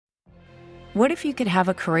What if you could have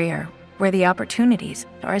a career where the opportunities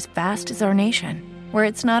are as vast as our nation, where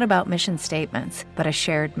it's not about mission statements, but a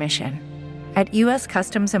shared mission? At U.S.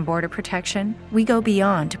 Customs and Border Protection, we go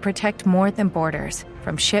beyond to protect more than borders.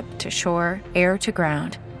 From ship to shore, air to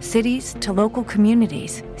ground, cities to local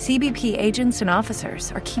communities, CBP agents and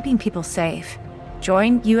officers are keeping people safe.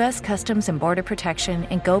 Join U.S. Customs and Border Protection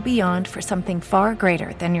and go beyond for something far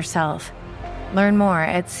greater than yourself. Learn more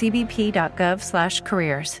at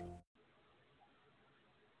cbp.gov/careers.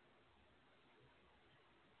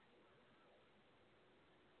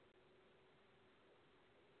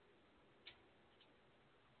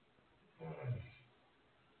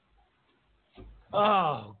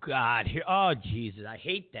 Oh, God. Oh, Jesus. I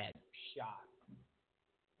hate that shot.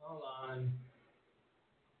 Hold on.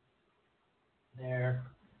 There.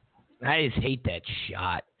 I just hate that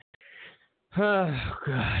shot. Oh,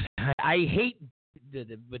 God. I hate with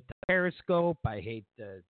the Periscope. I hate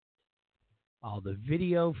all the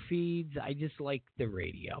video feeds. I just like the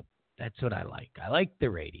radio. That's what I like. I like the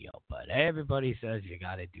radio, but everybody says you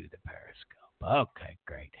got to do the Periscope. Okay,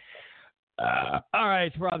 great. All right,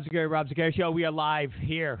 it's Rob Zicari Show. We are live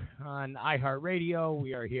here on iHeartRadio.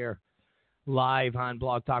 We are here live on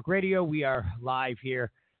Blog Talk Radio. We are live here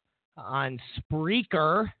on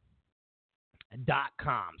Spreaker.com.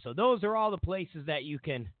 So those are all the places that you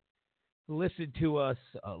can listen to us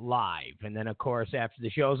live. And then, of course, after the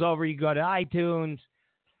show's over, you go to iTunes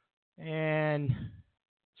and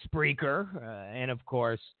Spreaker and, of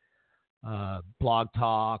course, Blog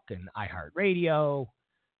Talk and iHeartRadio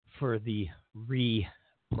for the rebroadcast.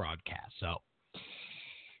 So,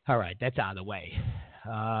 all right, that's out of the way.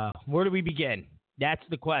 Where do we begin? That's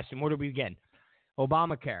the question. Where do we begin?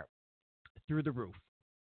 Obamacare, through the roof.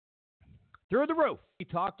 Through the roof. We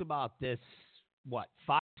talked about this,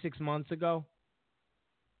 5-6 months ago?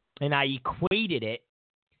 And I equated it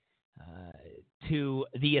to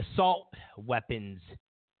the assault weapons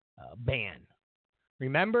ban.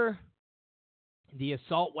 Remember the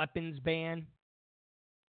assault weapons ban?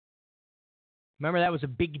 Remember that was a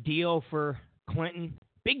big deal for Clinton?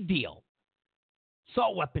 Big deal.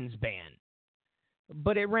 Assault weapons ban.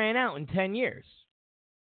 But it ran out in 10 years.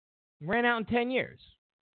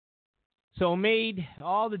 So it made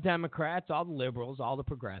all the Democrats, all the liberals, all the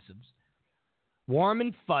progressives warm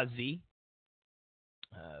and fuzzy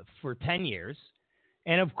for 10 years.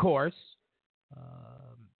 And, of course,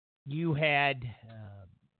 you had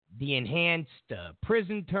the enhanced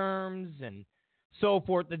prison terms and so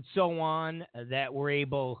forth and so on that were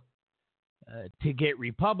able to get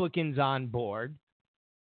Republicans on board.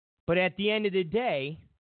 But at the end of the day,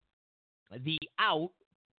 the out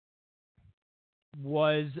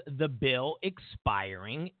was the bill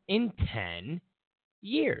expiring in 10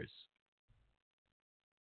 years.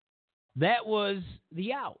 That was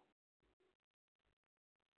the out.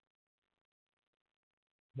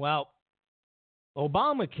 Well,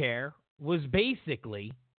 Obamacare was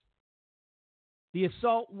basically the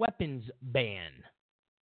assault weapons ban.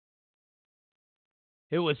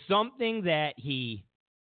 It was something that he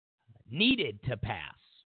needed to pass.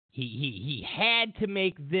 He had to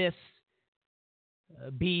make this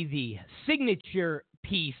be the signature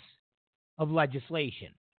piece of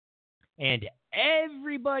legislation. And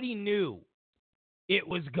everybody knew it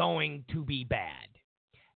was going to be bad.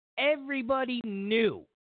 Everybody knew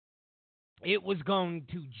it was going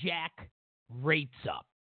to jack rates up.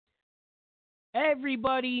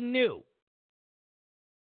 Everybody knew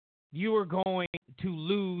you were going to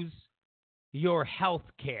lose your health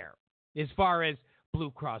care as far as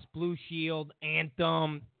Blue Cross Blue Shield,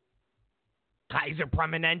 Anthem, Kaiser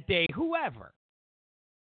Permanente, whoever.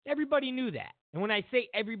 Everybody knew that. And when I say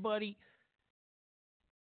everybody,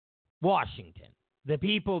 Washington, the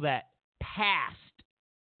people that passed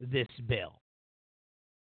this bill,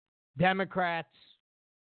 Democrats,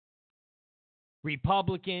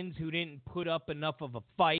 Republicans who didn't put up enough of a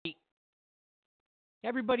fight,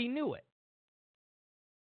 everybody knew it.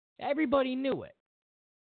 Everybody knew it.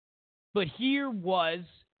 But here was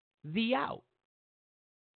the out.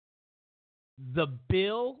 The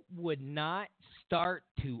bill would not start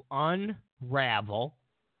to unravel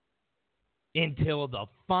until the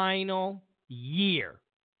final year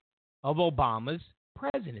of Obama's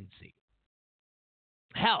presidency.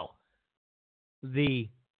 Hell, the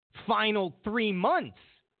final 3 months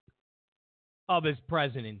of his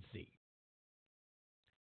presidency.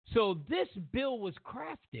 So this bill was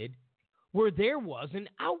crafted where there was an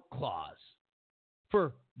out clause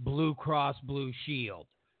for Blue Cross Blue Shield,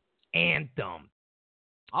 Anthem.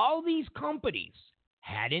 All these companies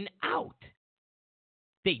had an out.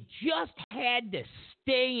 They just had to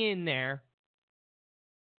stay in there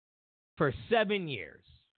for 7 years.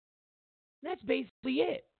 That's basically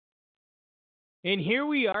it. And here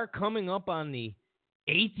we are coming up on the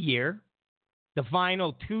 8th year, the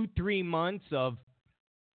final 2-3 months of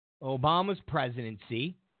Obama's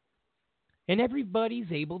presidency, and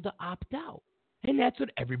everybody's able to opt out. And that's what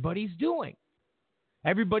everybody's doing.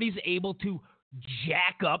 Everybody's able to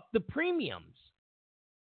jack up the premiums.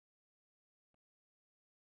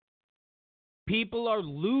 People are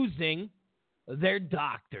losing their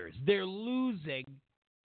doctors. They're losing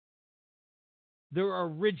their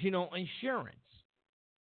original insurance.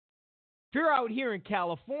 If you're out here in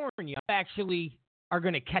California, you actually are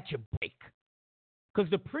going to catch a break because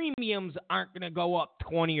the premiums aren't going to go up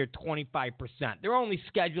 20 or 25%. They're only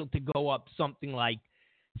scheduled to go up something like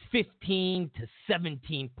 15 to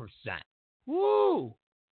 17%. Woo!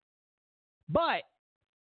 But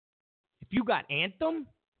if you got Anthem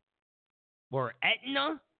or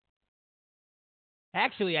Aetna,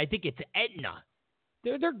 actually, I think it's Aetna.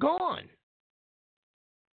 They're gone.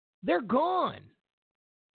 They're gone.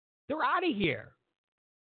 They're out of here.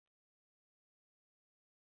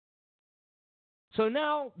 So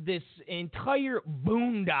now this entire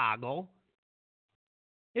boondoggle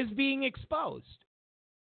is being exposed.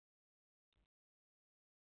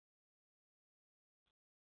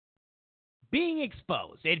 Being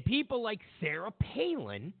exposed. And people like Sarah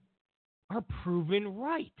Palin are proven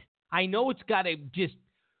right. I know it's got to just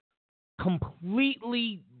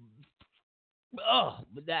completely...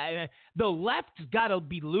 the left's got to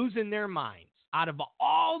be losing their minds. Out of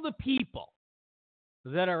all the people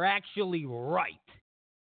that are actually right,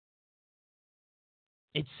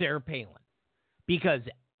 it's Sarah Palin. Because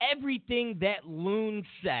everything that loon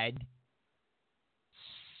said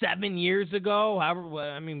 7 years ago,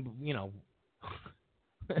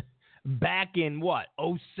 back in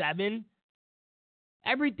 '07,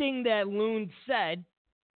 everything that loon said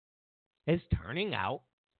is turning out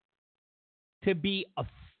to be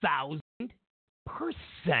 1,000%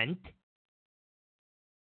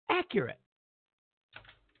 accurate.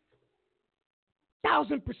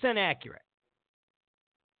 1,000% accurate.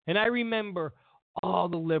 And I remember all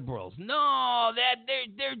the liberals. No, that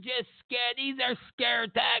they're just scared. These are scare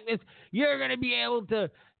tactics. You're going to be able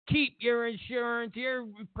to keep your insurance. Your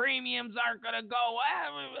premiums aren't going to go.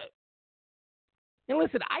 And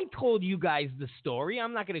listen, I told you guys the story.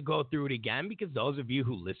 I'm not going to go through it again because those of you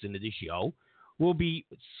who listen to the show will be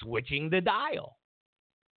switching the dial.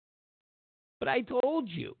 But I told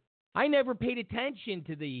you, I never paid attention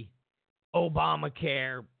to the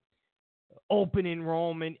Obamacare open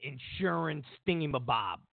enrollment insurance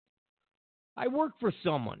thingamabob. I worked for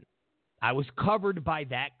someone. I was covered by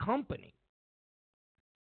that company.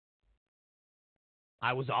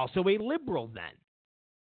 I was also a liberal then.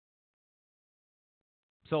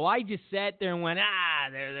 So I just sat there and went,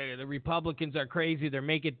 the Republicans are crazy. They're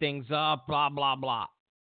making things up, blah, blah, blah.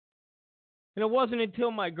 And it wasn't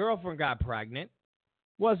until my girlfriend got pregnant,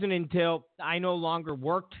 wasn't until I no longer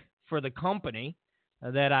worked for the company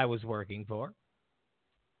that I was working for,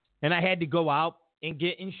 and I had to go out and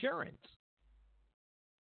get insurance.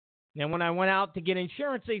 And when I went out to get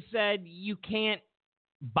insurance, they said, you can't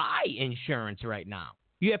buy insurance right now.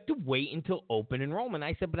 You have to wait until open enrollment.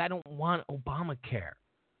 I said, but I don't want Obamacare.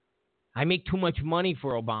 I make too much money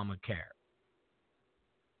for Obamacare.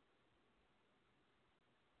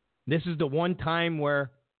 This is the one time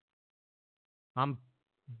where I'm,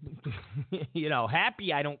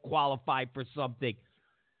 happy I don't qualify for something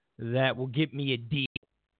that will get me a deal.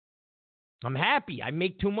 I'm happy. I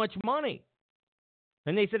make too much money.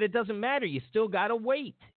 And they said, it doesn't matter. You still got to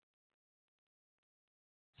wait.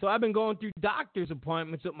 So I've been going through doctor's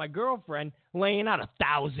appointments with my girlfriend, laying out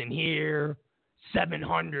 1,000 here,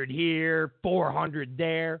 700 here, 400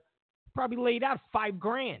 there. Probably laid out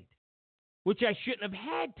 $5,000, which I shouldn't have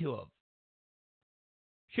had to have.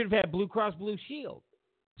 Should have had Blue Cross Blue Shield.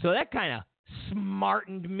 So that kind of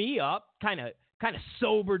smartened me up, kind of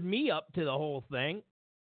sobered me up to the whole thing.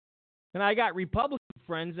 And I got Republican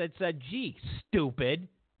friends that said, gee, stupid,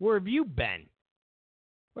 where have you been?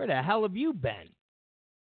 Where the hell have you been?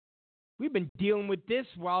 We've been dealing with this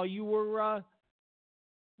while you were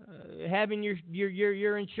having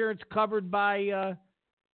your insurance covered by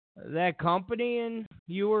that company, and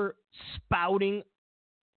you were spouting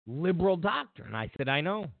liberal doctrine. I said, I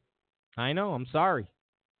know, I'm sorry.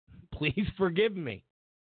 Please forgive me.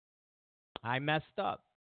 I messed up.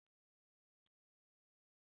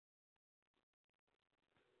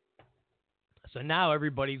 So now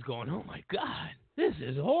everybody's going, oh my God, this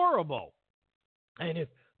is horrible. And if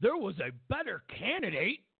there was a better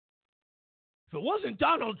candidate, if it wasn't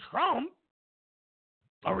Donald Trump,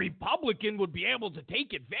 a Republican would be able to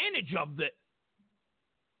take advantage of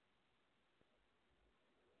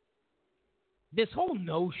this whole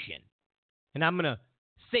notion, and I'm going to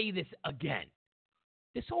say this again,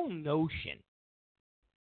 this whole notion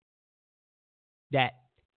that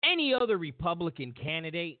any other Republican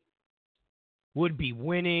candidate would be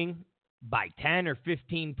winning by 10 or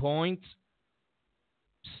 15 points,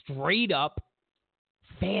 straight up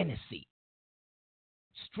fantasy.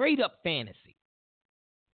 Straight up fantasy.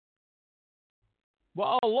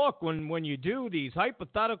 Well, look, when you do these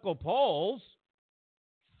hypothetical polls,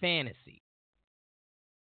 fantasy.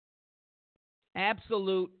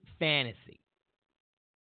 Absolute fantasy.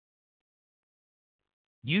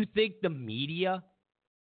 You think the media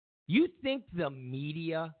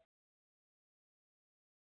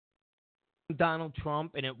Donald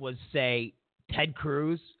Trump and it was, say, Ted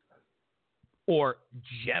Cruz or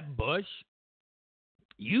Jeb Bush,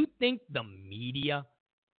 you think the media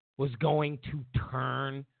was going to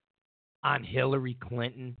turn on Hillary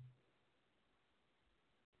Clinton?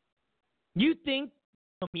 You think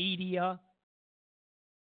the media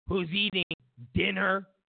who's eating dinner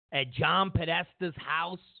at John Podesta's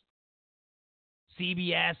house,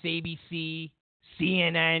 CBS, ABC,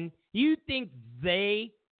 CNN, you think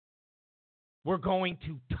they were going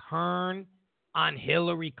to turn on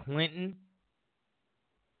Hillary Clinton?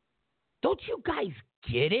 Don't you guys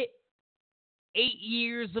get it? 8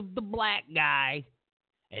 years of the black guy,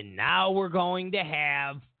 and now we're going to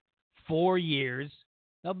have 4 years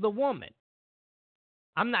of the woman.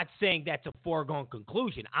 I'm not saying that's a foregone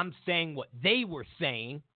conclusion. I'm saying what they were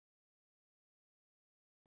saying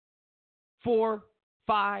 4,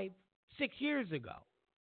 5, 6 years ago.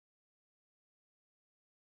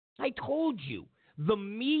 I told you, the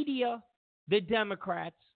media, the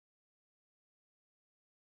Democrats,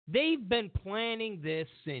 they've been planning this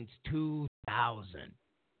since 2000.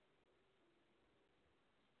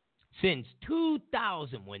 Since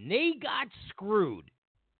 2000, when they got screwed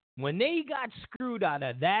out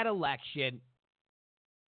of that election,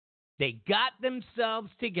 they got themselves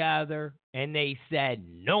together and they said,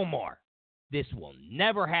 no more. This will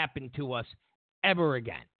never happen to us ever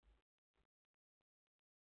again.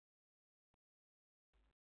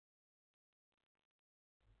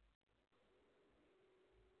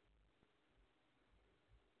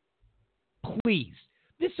 Please,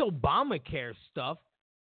 this Obamacare stuff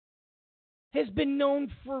has been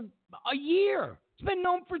known for a year. It's been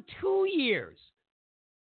known for 2 years.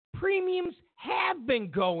 Premiums have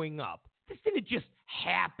been going up. This didn't just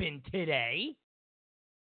happen today.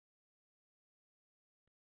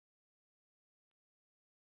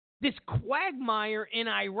 This quagmire in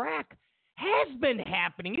Iraq has been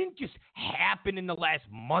happening. It didn't just happen in the last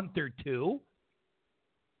month or two.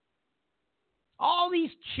 All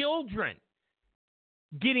these children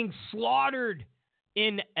getting slaughtered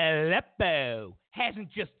in Aleppo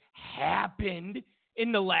hasn't just happened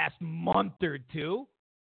in the last month or two.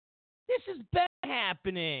 This has been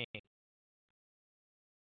happening.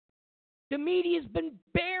 The media's been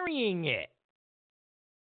burying it.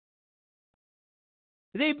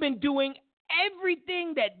 They've been doing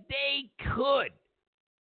everything that they could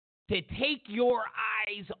to take your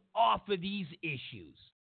eyes off of these issues.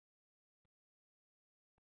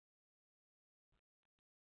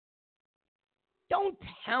 Don't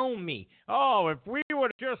tell me, oh, if we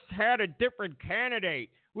would have just had a different candidate,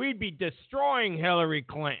 we'd be destroying Hillary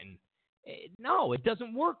Clinton. No, it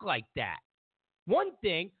doesn't work like that. One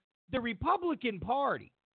thing, the Republican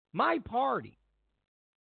Party, my party,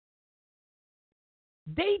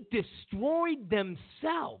 they destroyed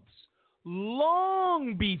themselves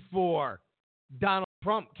long before Donald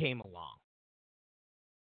Trump came along.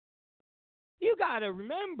 You got to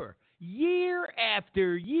remember, year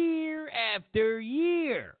after year after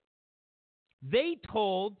year, they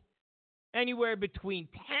told anywhere between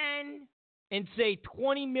 10 and, say,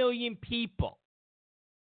 20 million people,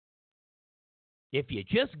 if you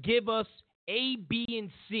just give us A, B, and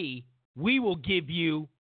C, we will give you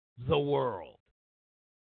the world.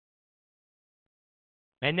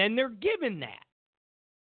 And then they're given that.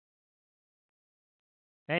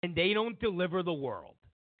 And they don't deliver the world.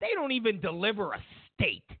 They don't even deliver a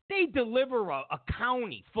state. They deliver a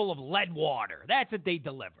county full of lead water. That's what they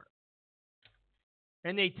deliver.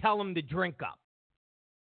 And they tell them to drink up.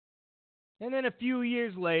 And then a few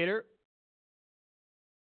years later,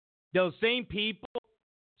 those same people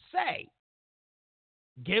say,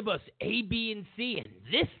 give us A, B, and C, and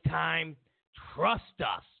this time, trust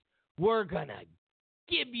us. We're going to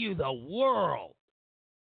give you the world.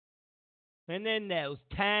 And then those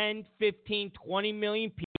 10, 15, 20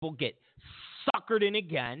 million people get suckered in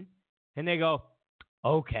again, and they go,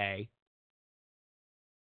 Okay.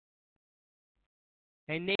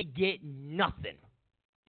 And they get nothing.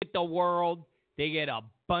 With the world, they get a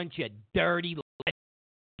bunch of dirty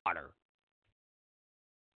water.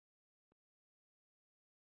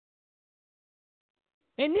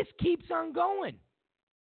 And this keeps on going.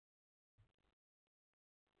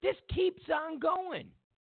 This keeps on going.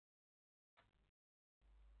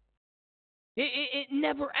 It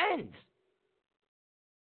never ends.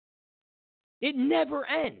 It never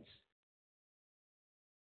ends.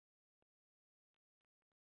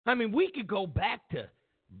 I mean, we could go back to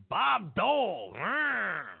Bob Dole.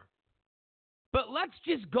 But let's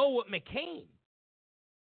just go with McCain.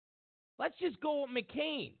 Let's just go with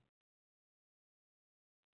McCain.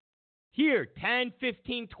 Here, 10,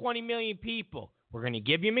 15, 20 million people. We're going to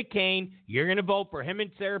give you McCain. You're going to vote for him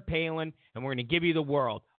and Sarah Palin, and we're going to give you the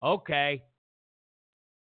world. Okay.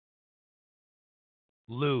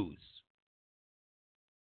 Lose.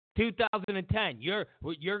 2010, you're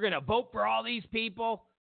going to vote for all these people,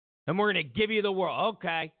 and we're going to give you the world.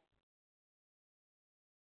 Okay.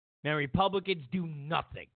 Now, Republicans do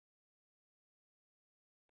nothing.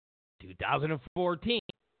 2014.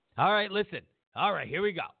 All right, listen. All right, here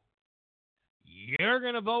we go. You're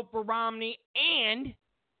going to vote for Romney, and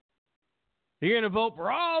you're going to vote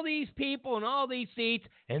for all these people and all these seats,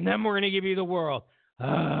 and then we're going to give you the world.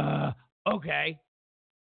 Okay.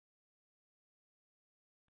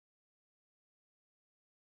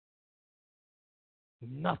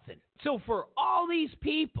 Nothing. So for all these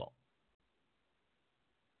people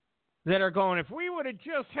that are going, if we would have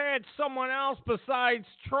just had someone else besides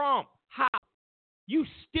Trump, how? You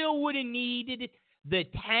still would have needed the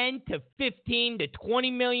 10 to 15 to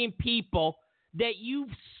 20 million people that you've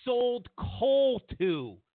sold coal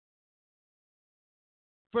to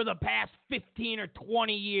for the past 15 or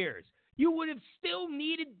 20 years. You would have still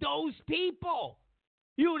needed those people.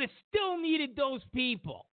 You would have still needed those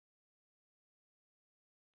people.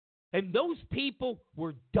 And those people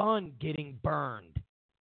were done getting burned.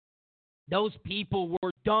 Those people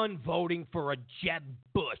were done voting for a Jeb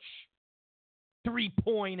Bush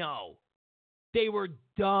 3.0. They were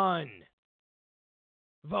done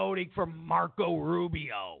voting for Marco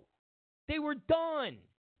Rubio. They were done.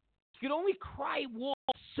 You could only cry wolf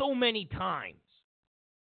so many times.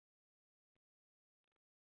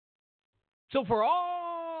 So for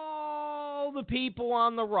all the people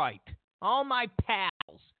on the right, all my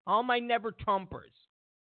pals, all my never-Trumpers,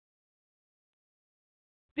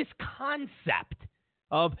 this concept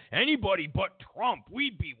of anybody but Trump,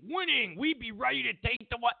 we'd be winning, we'd be ready to take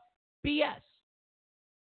the what? BS.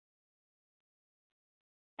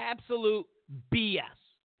 Absolute BS.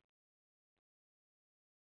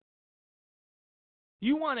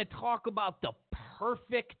 You want to talk about the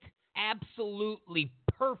perfect, absolutely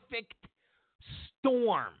perfect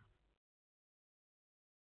storm.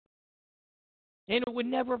 And it would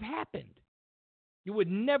never have happened. It would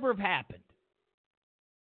never have happened.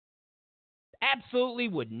 Absolutely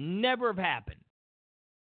would never have happened.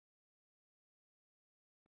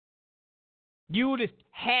 You would have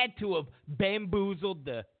had to have bamboozled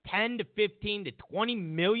the 10 to 15 to 20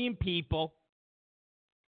 million people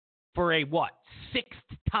for a, what, sixth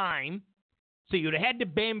time. So you'd have had to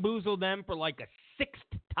bamboozle them for like a sixth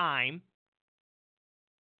time.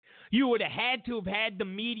 You would have had the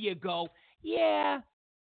media go, yeah,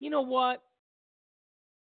 you know what?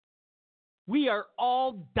 We are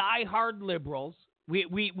all diehard liberals.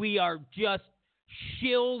 We are just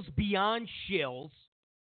shills beyond shills.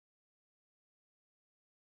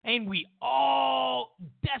 And we all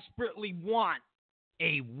desperately want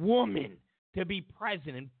a woman to be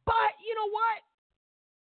president. But you know what?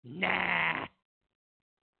 Nah.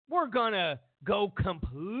 We're going to go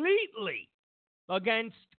completely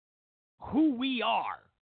against who we are.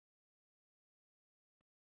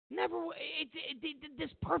 This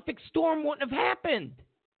perfect storm wouldn't have happened.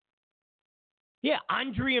 Yeah,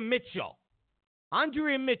 Andrea Mitchell,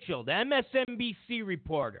 the MSNBC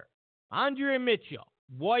reporter. Andrea Mitchell,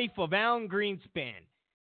 wife of Alan Greenspan.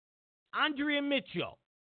 Andrea Mitchell,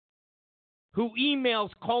 who emails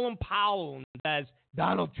Colin Powell and says,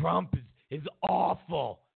 Donald Trump is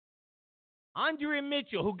awful. Andrea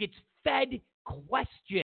Mitchell, who gets fed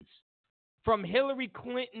questions from Hillary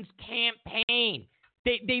Clinton's campaign.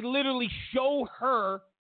 They literally show her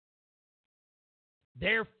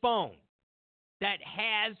their phone that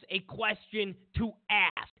has a question to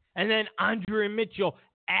ask. And then Andrea Mitchell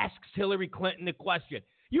asks Hillary Clinton the question.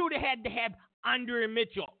 You would have had to have Andrea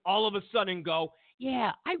Mitchell all of a sudden go,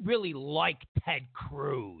 yeah, I really like Ted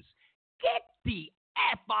Cruz. Get the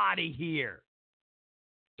F out of here.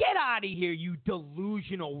 Get out of here, you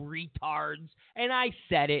delusional retards. And I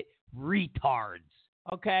said it, retards.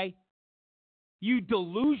 Okay? You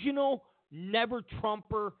delusional, never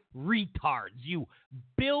Trumper retards. You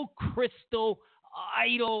Bill Kristol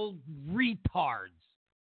idol retards.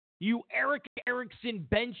 You Eric Erickson,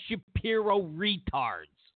 Ben Shapiro retards.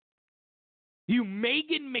 You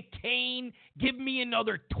Meghan McCain, give me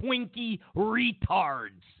another Twinkie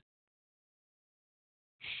retards.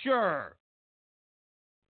 Sure.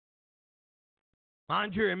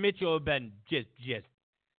 Andrea Mitchell have been just,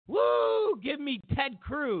 woo, give me Ted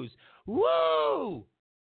Cruz. Woo!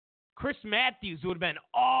 Chris Matthews would have been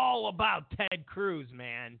all about Ted Cruz,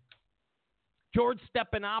 man. George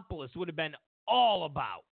Stephanopoulos would have been all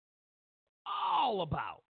about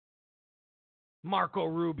Marco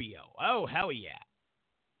Rubio. Oh, hell yeah.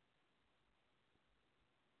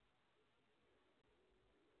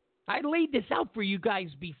 I laid this out for you guys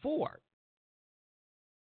before.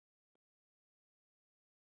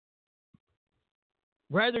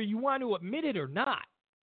 Whether you want to admit it or not,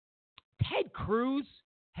 Ted Cruz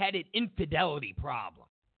had an infidelity problem.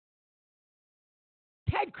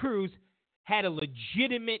 Ted Cruz had a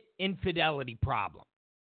legitimate infidelity problem.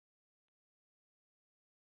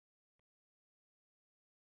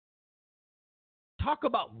 Talk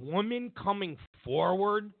about women coming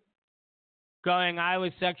forward, going, I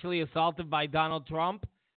was sexually assaulted by Donald Trump.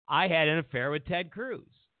 I had an affair with Ted Cruz.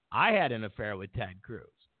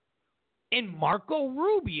 And Marco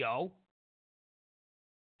Rubio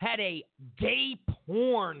had a gay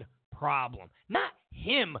porn problem. Not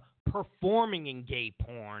him performing in gay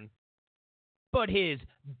porn, but his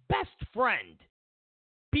best friend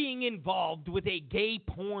being involved with a gay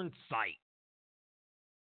porn site.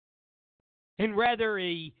 And whether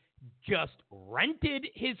he just rented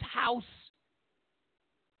his house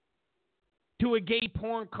to a gay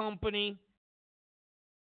porn company,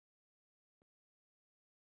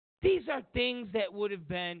 these are things that would have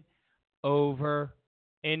been over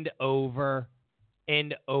and over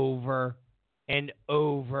and over and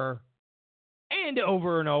over and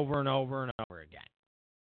over and over and over and over again.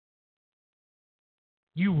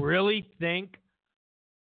 You really think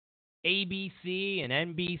ABC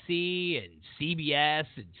and NBC and CBS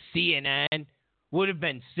and CNN would have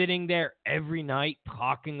been sitting there every night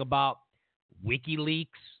talking about WikiLeaks?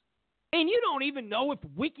 And you don't even know if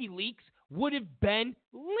WikiLeaks would have been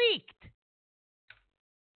leaked.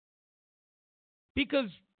 Because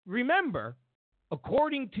remember,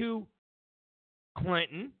 according to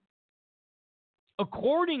Clinton,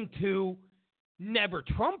 according to Never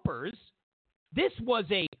Trumpers, this was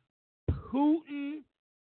a Putin,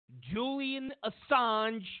 Julian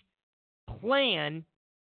Assange plan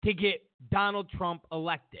to get Donald Trump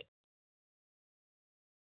elected.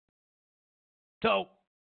 So,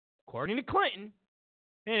 according to Clinton,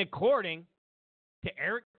 and according to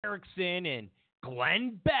Eric Erickson and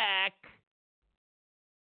Glenn Beck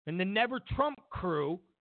and the Never Trump crew,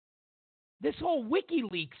 this whole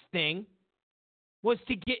WikiLeaks thing was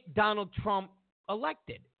to get Donald Trump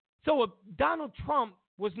elected. So if Donald Trump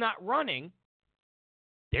was not running,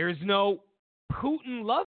 there's no Putin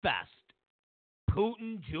love fest.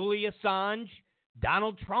 Putin, Julian Assange,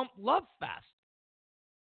 Donald Trump love fest.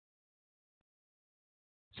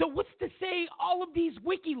 So what's to say all of these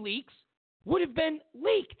WikiLeaks would have been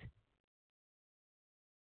leaked?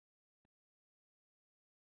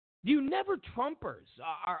 You Never Trumpers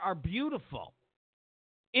are beautiful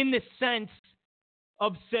in the sense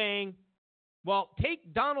of saying, well,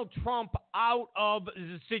 take Donald Trump out of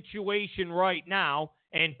the situation right now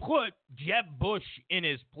and put Jeb Bush in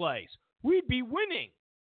his place. We'd be winning.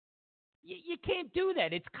 You can't do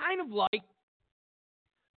that. It's kind of like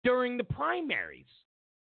during the primaries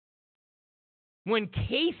when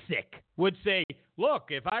Kasich would say, look,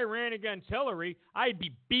 if I ran against Hillary, I'd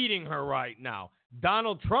be beating her right now.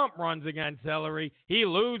 Donald Trump runs against Hillary, he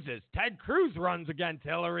loses. Ted Cruz runs against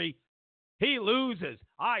Hillary, he loses.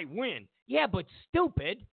 I win. Yeah, but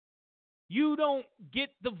stupid, you don't get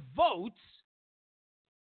the votes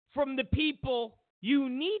from the people you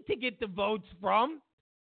need to get the votes from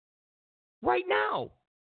right now.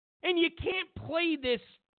 And you can't play this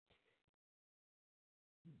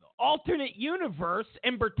alternate universe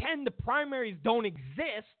and pretend the primaries don't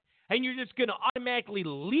exist and you're just going to automatically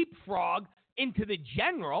leapfrog into the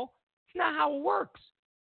general. It's not how it works.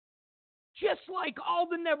 Just like all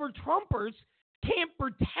the Never Trumpers can't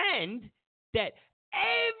pretend that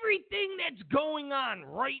everything that's going on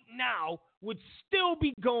right now would still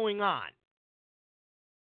be going on.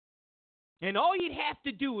 And all you'd have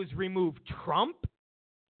to do is remove Trump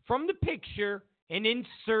from the picture and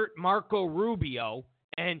insert Marco Rubio,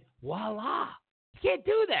 and voila, You can't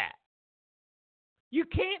do that. You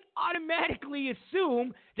can't automatically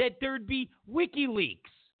assume that there'd be WikiLeaks,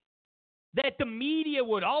 that the media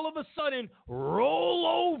would all of a sudden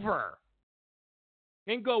roll over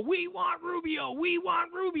and go, we want Rubio, we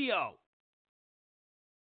want Rubio.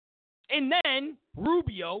 And then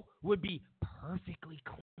Rubio would be perfectly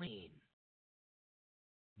clean.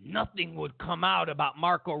 Nothing would come out about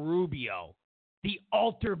Marco Rubio, the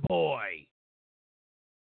altar boy,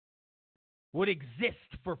 would exist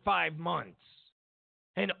for 5 months.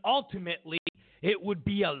 And ultimately, it would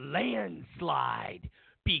be a landslide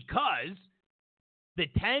because the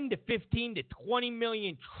 10 to 15 to 20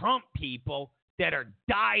 million Trump people that are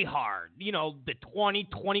diehard, the 20,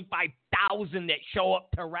 25,000 that show up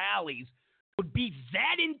to rallies would be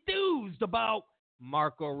that enthused about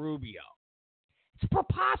Marco Rubio. It's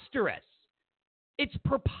preposterous. It's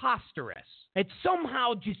preposterous. It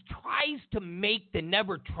somehow just tries to make the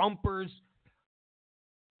Never Trumpers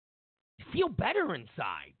feel better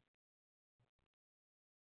inside.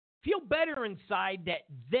 Feel better inside that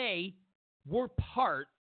they were part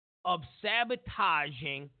of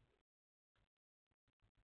sabotaging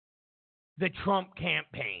the Trump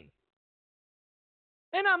campaign.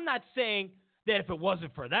 And I'm not saying that if it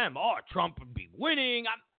wasn't for them, Trump would be winning.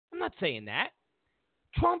 I'm not saying that.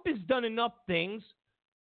 Trump has done enough things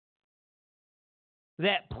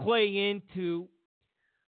that play into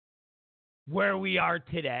where we are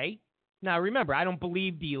today. Now, remember, I don't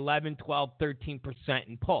believe the 11, 12, 13%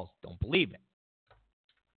 in polls. Don't believe it.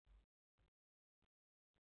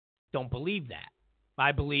 Don't believe that.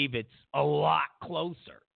 I believe it's a lot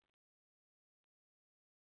closer.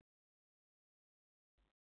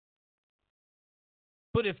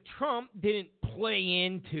 But if Trump didn't play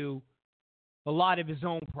into a lot of his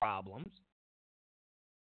own problems,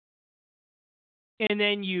 and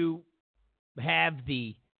then you have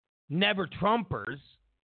the Never Trumpers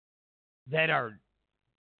that are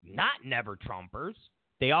not Never Trumpers,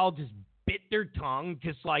 they all just bit their tongue,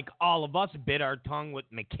 just like all of us bit our tongue with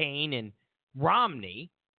McCain and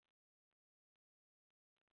Romney,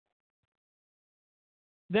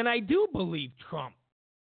 then I do believe Trump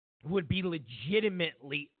would be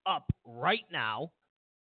legitimately up right now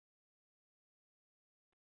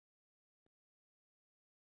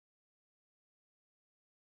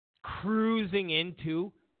cruising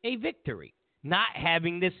into a victory, not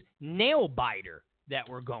having this nail biter that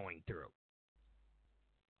we're going through.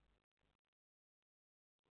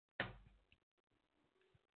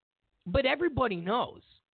 But everybody knows,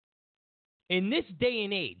 in this day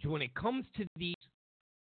and age, when it comes to these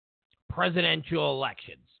presidential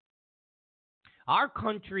elections, our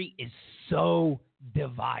country is so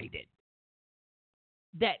divided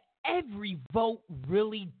that every vote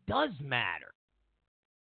really does matter.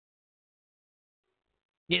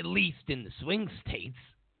 At least in the swing states.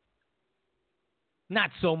 Not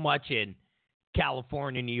so much in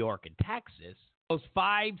California, New York, and Texas. Those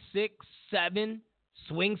 5, 6, 7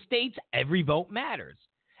 swing states, every vote matters.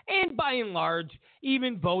 And by and large,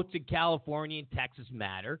 even votes in California and Texas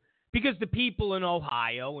matter because the people in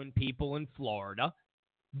Ohio and people in Florida,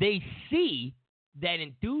 they see that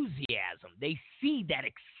enthusiasm. They see that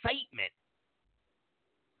excitement.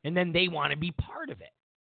 And then they want to be part of it.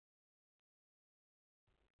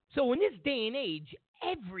 So in this day and age,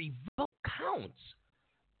 every vote counts.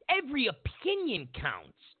 Every opinion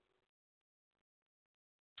counts.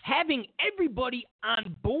 Having everybody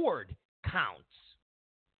on board counts.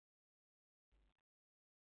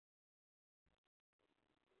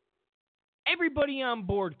 Everybody on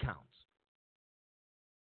board counts.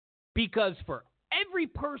 Because for every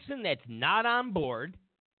person that's not on board,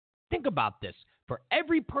 think about this. For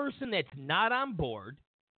every person that's not on board,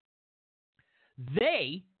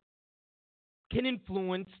 they can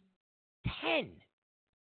influence 10,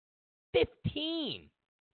 15,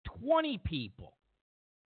 20 people.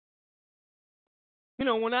 You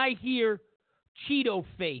know, when I hear Cheeto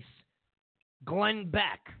Face Glenn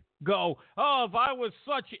Beck go, if I was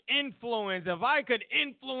such influence, if I could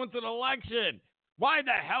influence an election, why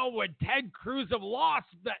the hell would Ted Cruz have lost?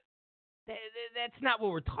 That's not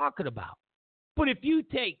what we're talking about. But if you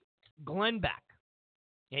take Glenn Beck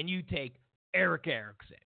and you take Eric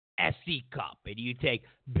Erickson, SC Cup, and you take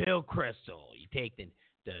Bill Kristol, you take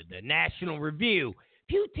the National Review,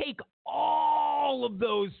 if you take all of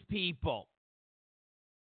those people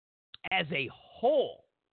as a whole,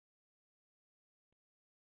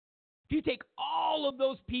 if you take all of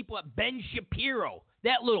those people at Ben Shapiro,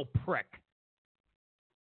 that little prick,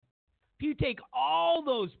 if you take all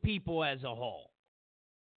those people as a whole,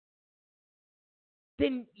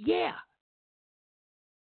 then yeah,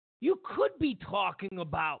 you could be talking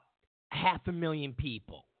about 500,000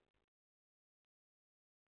 people.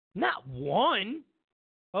 Not one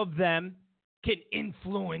of them can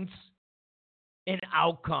influence an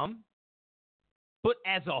outcome, but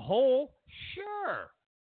as a whole, sure,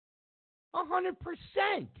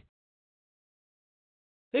 100%.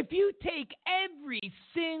 If you take every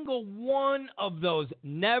single one of those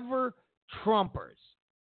never Trumpers,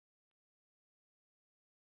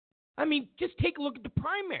 I mean, just take a look at the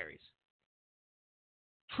primaries.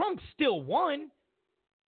 Trump still won,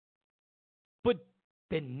 but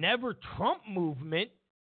the never Trump movement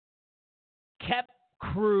kept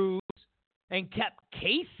Cruz and kept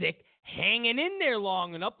Kasich hanging in there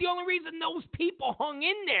long enough. The only reason those people hung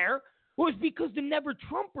in there was because the never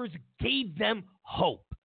Trumpers gave them hope.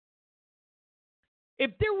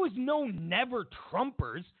 If there was no never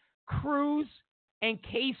Trumpers, Cruz and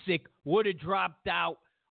Kasich would have dropped out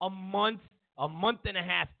a month and a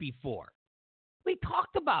half before. We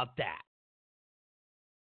talked about that.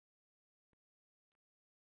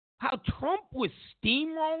 How Trump was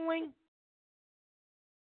steamrolling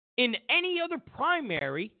in any other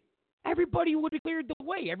primary, everybody would have cleared the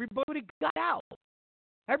way. Everybody would have got out.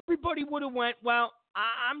 Everybody would have went, well,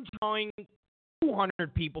 I'm drawing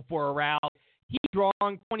 200 people for a rally. He's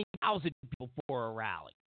drawing 20,000 people for a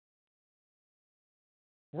rally.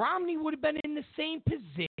 Romney would have been in the same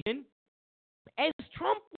position as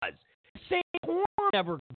Trump was. Santorum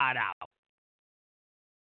never got out.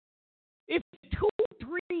 If 2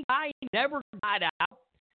 or 3 guys never got out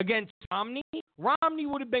against Romney, Romney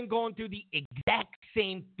would have been going through the exact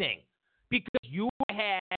same thing. Because you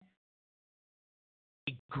had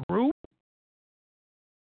a group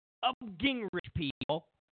of Gingrich people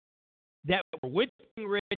that were with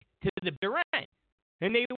Gingrich to the bitter end.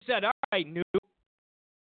 And they said, all right, Newt,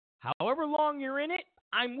 however long you're in it,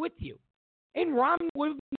 I'm with you. And Romney would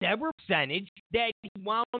have never percentage that he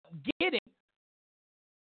wound up getting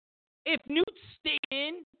if Newt stayed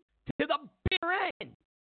in to the bitter end.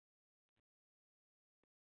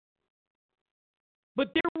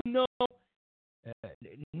 But there were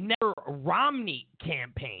never Romney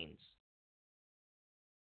campaigns.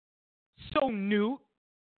 So Newt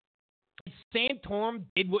and Santorum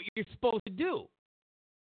did what you're supposed to do.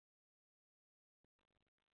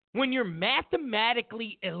 When you're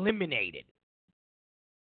mathematically eliminated,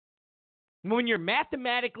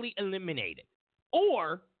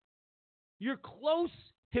 or you're close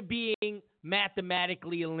to being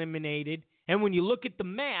mathematically eliminated, and when you look at the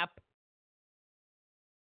map,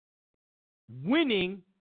 winning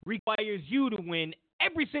requires you to win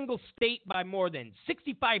every single state by more than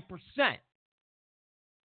 65%.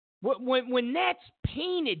 When that's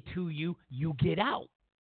painted to you, you get out.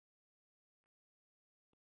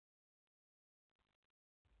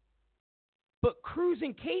 But Cruz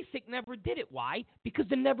and Kasich never did it. Why? Because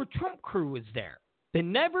the Never Trump crew was there. The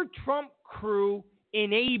Never Trump crew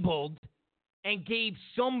enabled and gave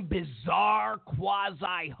some bizarre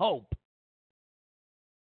quasi-hope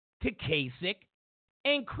to Kasich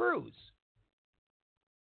and Cruz.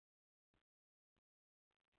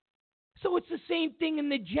 So it's the same thing in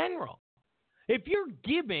the general. If you're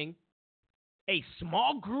giving a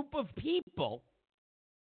small group of people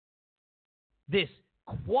this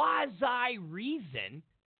quasi-reason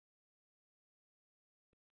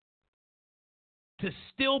to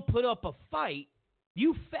still put up a fight,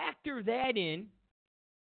 you factor that in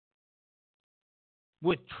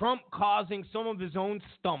with Trump causing some of his own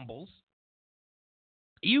stumbles.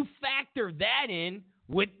 You factor that in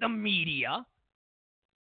with the media.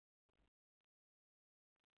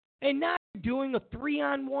 And now you're doing a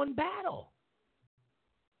 3-on-1 battle.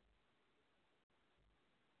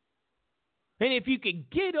 And if you could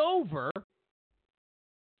get over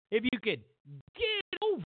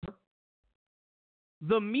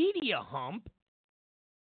the media hump,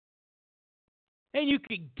 and you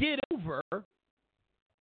could get over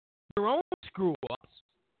your own screw-ups,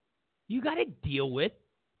 you got to deal with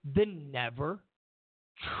the Never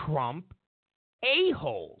Trump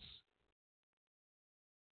a-holes.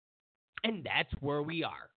 And that's where we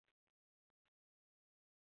are.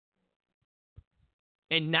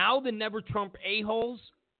 And now the Never Trump a-holes,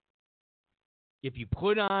 if you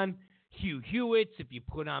put on Hugh Hewitt's, if you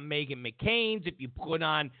put on Meghan McCain's, if you put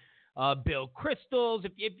on Bill Kristol's,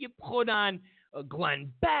 if you put on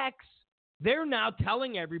Glenn Beck's, they're now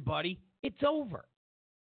telling everybody it's over.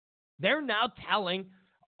 They're now telling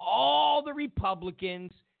all the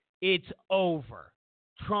Republicans it's over.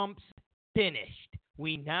 Trump's finished.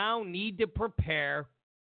 We now need to prepare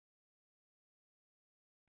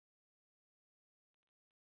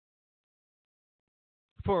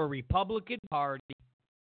for a Republican Party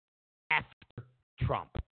after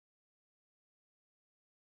Trump.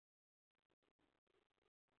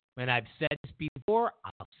 And I've said this before,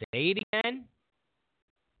 I'll say it again.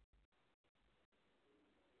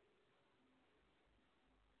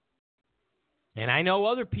 And I know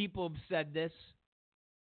other people have said this.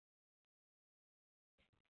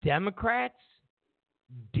 Democrats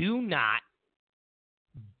do not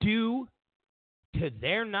do to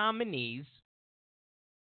their nominees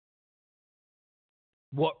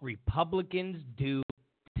what Republicans do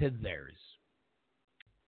to theirs.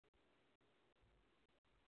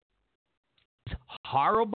 As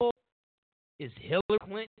horrible as Hillary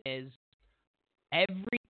Clinton is,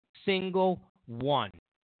 every single one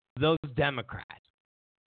of those Democrats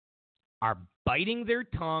are biting their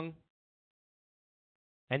tongue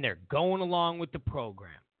and they're going along with the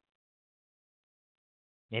program.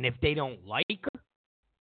 And if they don't like her,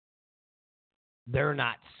 they're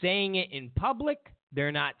not saying it in public.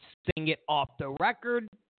 They're not saying it off the record.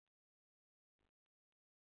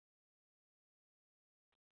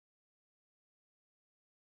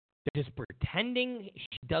 They're just pretending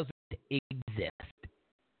she doesn't exist.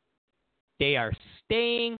 They are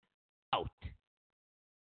staying out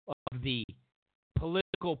of the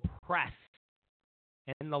political press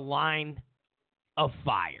and the line of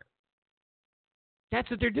fire. That's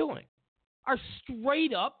what they're doing. Are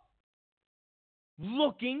straight up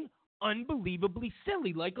looking unbelievably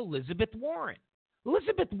silly like Elizabeth Warren.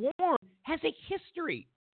 Elizabeth Warren has a history.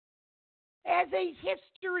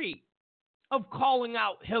 Of calling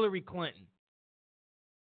out Hillary Clinton.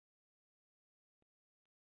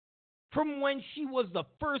 From when she was the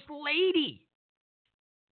first lady.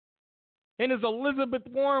 And as Elizabeth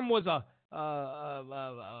Warren was a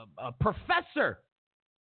professor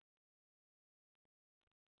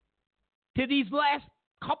to these last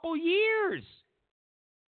couple years.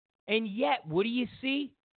 And yet, what do you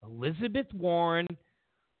see? Elizabeth Warren,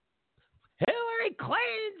 Hillary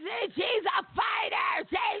Clinton says she's a fighter.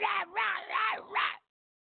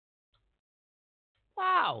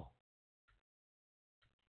 Wow.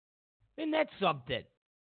 And that's something.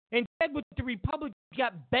 Instead, with the Republicans, you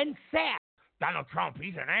got Ben Sass. Donald Trump,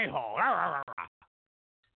 he's an a-hole.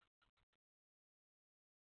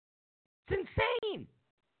 It's insane.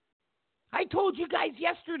 I told you guys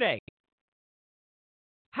yesterday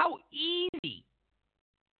how easy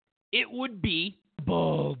it would be to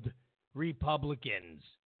bold Republicans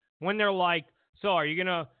when they're like, so are you going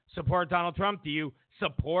to support Donald Trump? Do you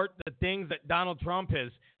support the things that Donald Trump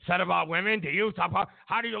has said about women? Do you support?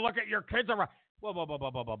 How do you look at your kids?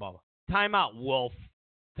 Whoa. Time out, Wolf.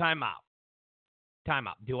 Time out.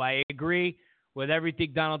 Do I agree with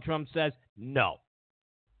everything Donald Trump says? No.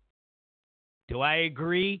 Do I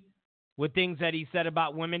agree with things that he said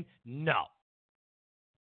about women? No.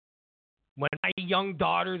 When my young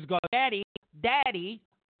daughters go, Daddy,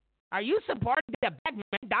 are you supporting the bad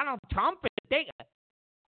man Donald Trump?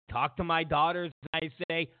 Talk to my daughters and I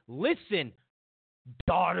say, listen,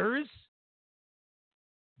 daughters,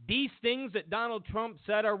 these things that Donald Trump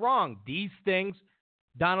said are wrong. These things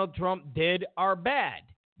Donald Trump did are bad.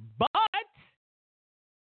 But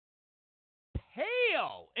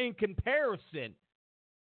pale in comparison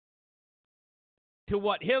to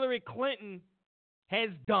what Hillary Clinton has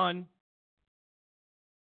done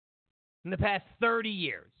in the past 30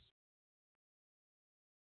 years.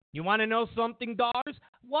 You want to know something, daughters?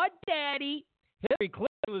 What, Daddy? Hillary Clinton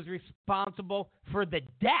was responsible for the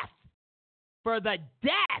death. The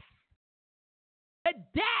death.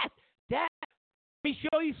 Dad, let me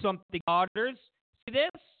show you something, daughters. See this?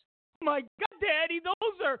 Oh my God, Daddy,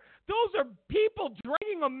 those are people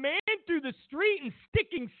dragging a man through the street and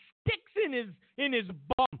sticking sticks in his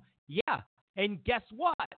bum. Yeah, and guess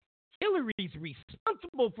what? Hillary's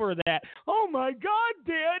responsible for that. Oh my God,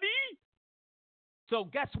 Daddy. So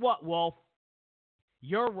guess what, Wolf?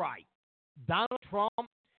 You're right. Donald Trump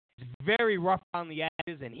is very rough on the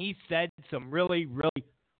edges, and he said some really, really,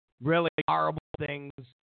 really horrible things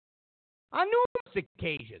on numerous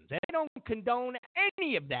occasions. And I don't condone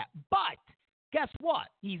any of that. But guess what?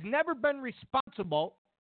 He's never been responsible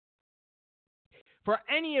for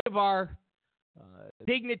any of our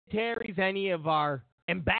dignitaries, any of our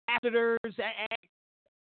ambassadors,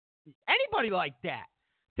 anybody like that,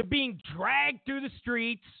 to being dragged through the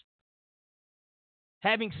streets,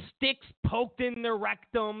 having sticks poked in their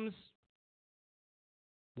rectums,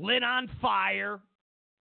 lit on fire,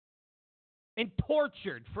 and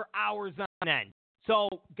tortured for hours on end. So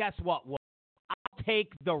guess what? Well, I'll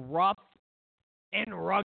take the rough and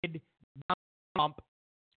rugged Donald Trump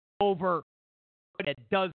over that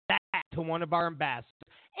does that to one of our ambassadors.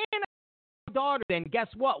 And my daughter, and guess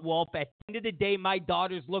what, Wolf? At the end of the day, my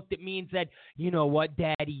daughters looked at me and said, you know what,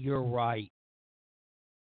 Daddy, you're right.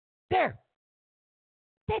 There.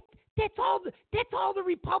 That's all the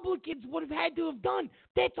Republicans would have had to have done.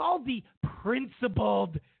 That's all the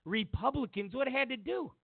principled Republicans would have had to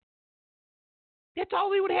do. That's all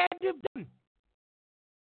they would have had to have done.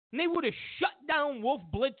 And they would have shut down Wolf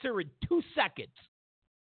Blitzer in 2 seconds.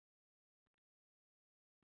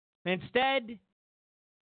 Instead,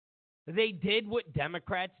 they did what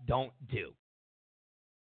Democrats don't do,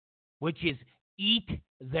 which is eat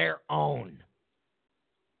their own.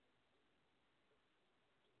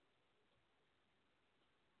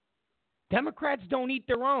 Democrats don't eat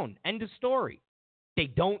their own. End of story. They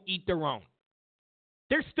don't eat their own.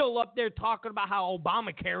 They're still up there talking about how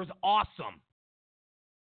Obamacare is awesome.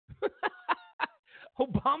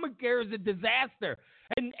 Obamacare is a disaster.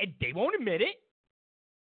 And they won't admit it.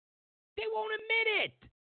 They won't admit it.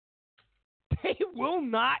 They will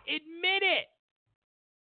not admit it.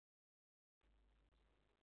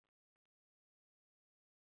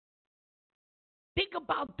 Think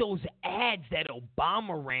about those ads that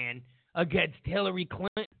Obama ran against Hillary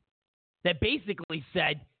Clinton that basically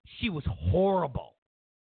said she was horrible.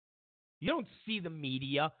 You don't see the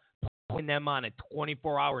media playing them on a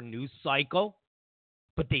 24-hour news cycle,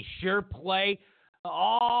 but they sure play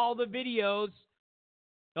all the videos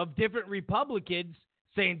of different Republicans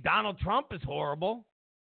saying Donald Trump is horrible.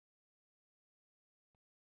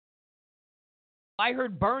 I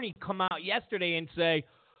heard Bernie come out yesterday and say,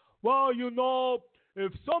 well, you know,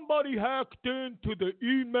 if somebody hacked into the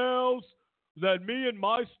emails that me and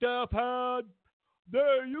my staff had,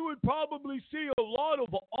 there you would probably see a lot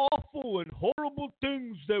of awful and horrible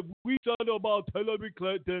things that we said about Hillary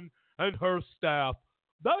Clinton and her staff.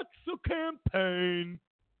 That's a campaign.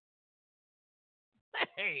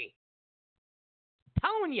 Hey,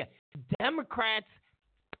 I'm telling you, Democrats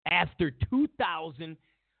after 2000,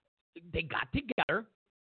 they got together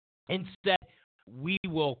and said, we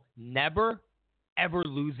will never, ever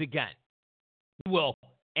lose again. We will,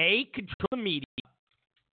 A, control the media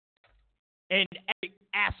and every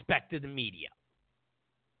aspect of the media.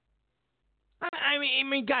 I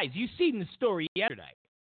mean, guys, you seen the story yesterday.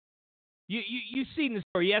 You seen the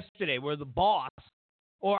story yesterday where the boss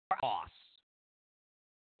or our boss,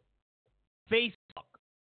 Facebook,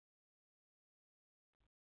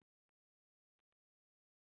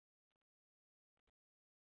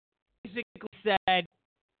 basically said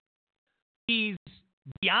he's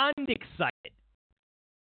beyond excited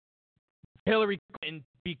Hillary Clinton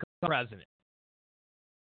become president.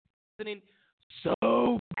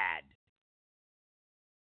 So bad.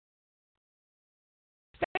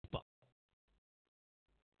 Facebook.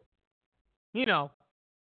 You know,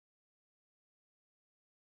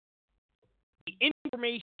 the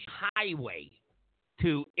information highway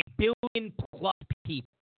to 1 billion plus people.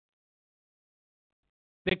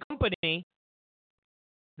 The company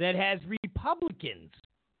that has Republicans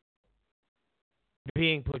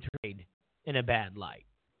being portrayed in a bad light.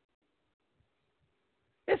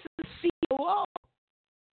 This is the COO,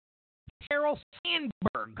 Sheryl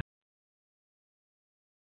Sandberg.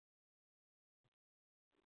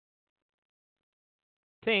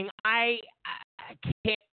 Saying, I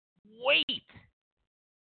can't wait.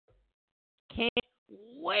 Can't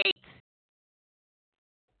wait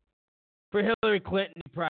for Hillary Clinton to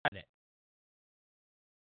be president.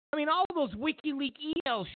 I mean, all those WikiLeaks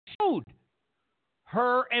emails showed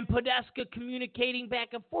her and Podesta communicating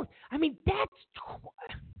back and forth. I mean, that's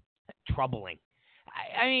troubling.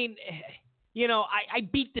 I mean, you know, I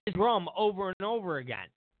beat this drum over and over again.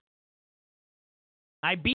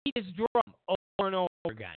 I beat this drum over and over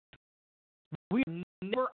again. We're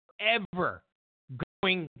never, ever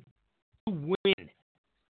going to win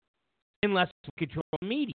unless we control the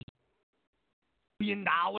media. $1 billion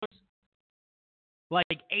like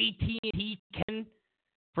AT&T can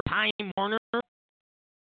for Time Warner.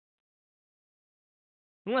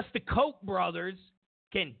 Unless the Koch brothers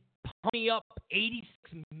can pony up $86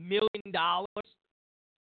 million. And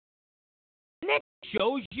that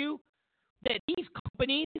shows you that these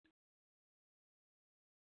companies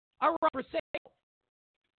are up for sale.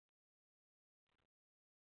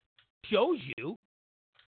 Shows you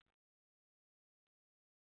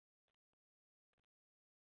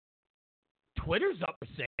Twitter's up for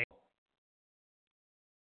sale.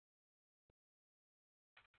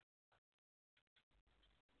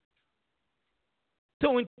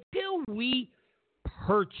 So until we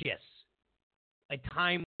purchase a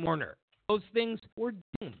Time Warner, those things, we're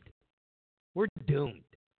doomed. We're doomed.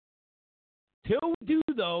 Till we do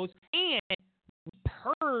those and we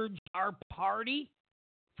purge our party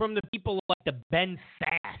from the people like the Ben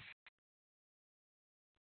Sass,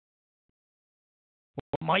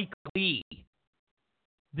 or Mike Lee,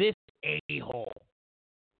 this a-hole,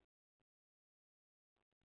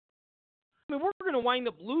 I mean, we're going to wind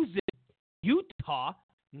up losing Utah,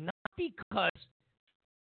 not because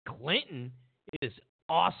Clinton is an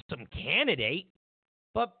awesome candidate,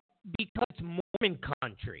 but because it's Mormon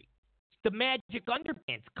country. It's the Magic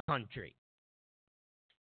Underpants country.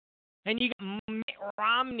 And you got Mitt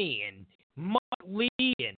Romney and Mike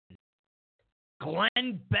Lee and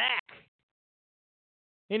Glenn Beck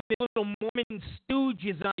and the little Mormon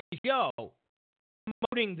stooges on the show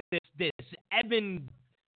promoting this Evan,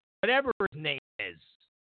 whatever his name is,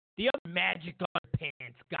 the other Magic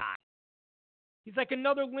Underpants guy. He's like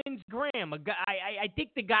another Lindsey Graham. A guy, I think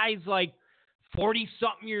the guy's like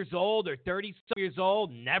 40-something years old or 30-something years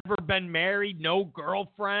old, never been married, no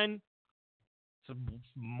girlfriend. It's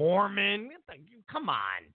a Mormon. Come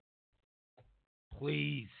on.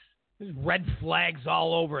 Please. There's red flags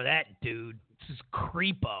all over that dude. This is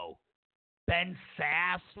creepo. Ben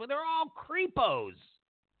Sass. Well, they're all creepos.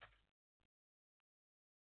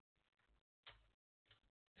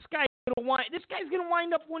 This guy's gonna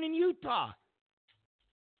wind up winning Utah.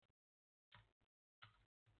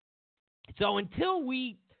 So until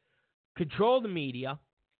we control the media,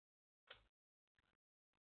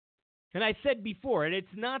 and I said before, and it's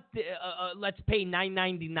not let's pay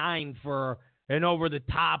 $9.99 for an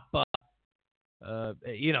over-the-top,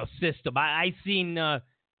 system. I seen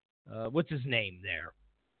what's his name there,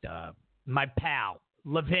 my pal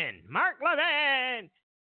Levin, Mark Levin.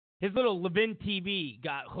 His little Levin TV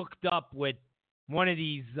got hooked up with one of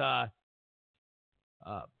these,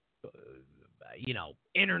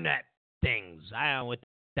 internet things. I don't know what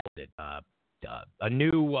that's a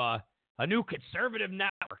new conservative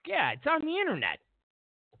network. Yeah, it's on the internet.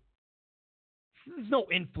 There's no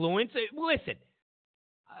influence. Listen,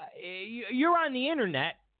 you're on the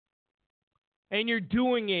internet and you're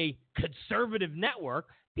doing a conservative network.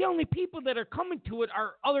 The only people that are coming to it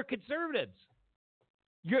are other conservatives.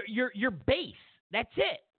 Your base. That's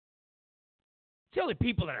it. It's the only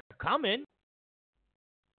people that are coming.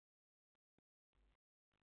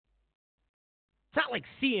 It's not like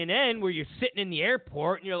CNN where you're sitting in the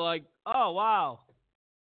airport and you're like, oh, wow,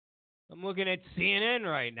 I'm looking at CNN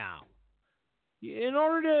right now. In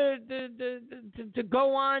order to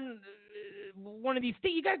go on one of these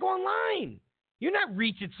things, you got to go online. You're not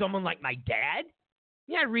reaching someone like my dad.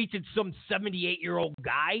 You're not reaching some 78-year-old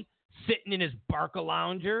guy sitting in his Barca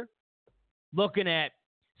lounger looking at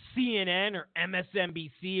CNN or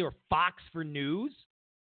MSNBC or Fox for news.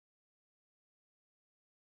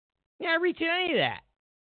 You're not reaching any of that.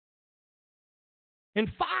 And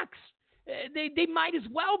Fox, they might as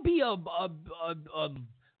well be a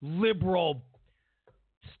liberal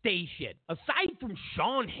station. Aside from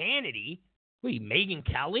Sean Hannity, Megyn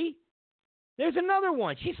Kelly, there's another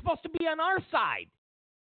one. She's supposed to be on our side.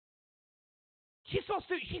 She's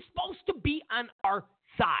supposed to be on our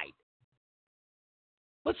side.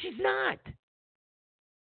 But she's not.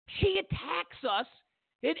 She attacks us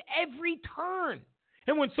at every turn.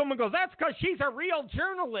 And when someone goes, that's because she's a real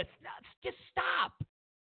journalist. No, just stop.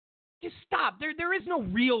 Just stop. There is no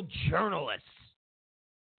real journalists.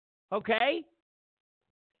 Okay?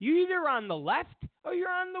 You're either on the left or you're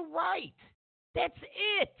on the right. That's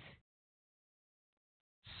it.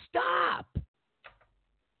 Stop.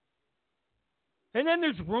 And then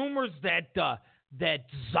there's rumors that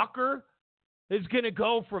Zucker is going to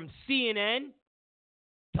go from CNN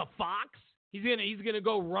to Fox. He's gonna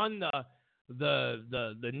go run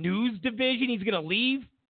the news division. He's gonna leave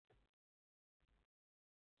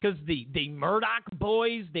because the Murdoch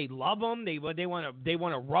boys, they love him. They want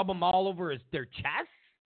to rub him all over their chests.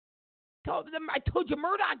 I told you,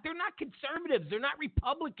 Murdoch, they're not conservatives. They're not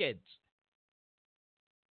Republicans.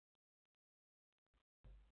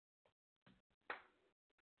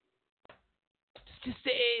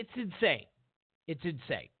 It's insane. It's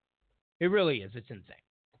insane. It really is. It's insane.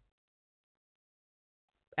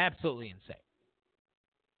 Absolutely insane.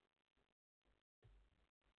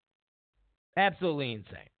 Absolutely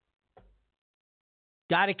insane.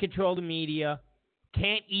 Got to control the media.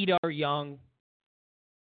 Can't eat our young.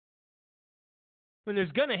 When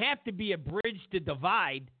there's going to have to be a bridge to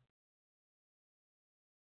divide.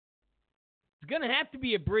 There's going to have to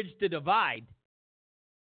be a bridge to divide.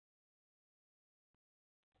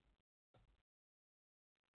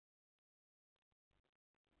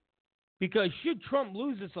 Because should Trump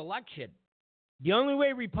lose this election, the only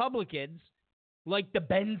way Republicans, like the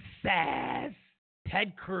Ben Sass,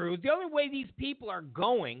 Ted Cruz, the only way these people are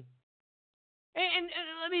going, and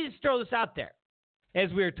let me just throw this out there,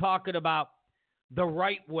 as we were talking about the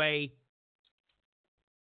right way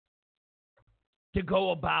to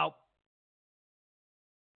go about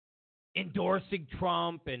endorsing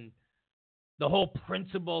Trump and the whole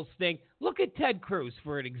principles thing. Look at Ted Cruz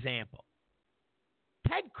for an example.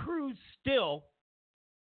 Ted Cruz still,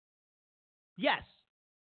 yes,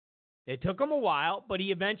 it took him a while, but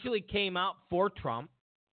he eventually came out for Trump.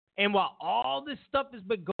 And while all this stuff has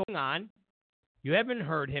been going on, you haven't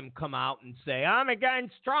heard him come out and say, I'm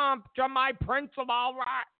against Trump, to my principle.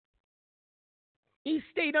 He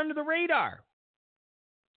stayed under the radar.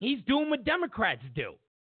 He's doing what Democrats do.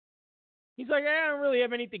 He's like, I don't really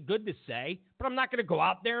have anything good to say, but I'm not going to go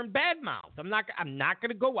out there and badmouth. I'm not going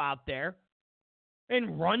to go out there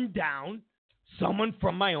and run down someone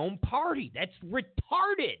from my own party. That's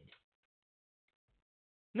retarded.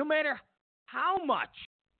 No matter how much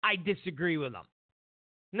I disagree with them,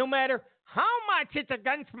 no matter how much it's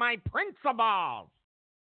against my principles.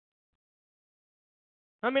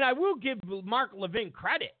 I mean, I will give Mark Levin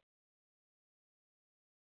credit.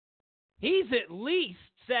 He's at least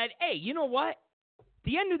said, hey, you know what? At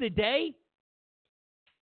the end of the day,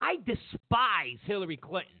 I despise Hillary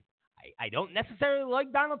Clinton. I don't necessarily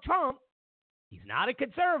like Donald Trump. He's not a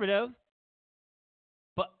conservative.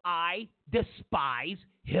 But I despise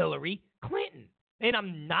Hillary Clinton. And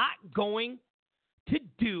I'm not going to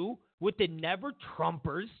do what the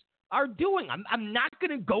never-Trumpers are doing. I'm not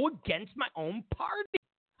going to go against my own party.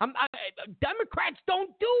 Democrats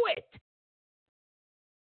don't do it.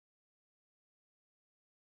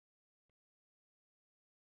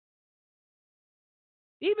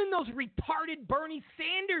 Even those retarded Bernie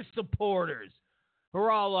Sanders supporters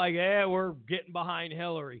are all like, yeah, we're getting behind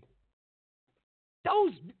Hillary.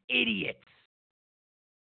 Those idiots.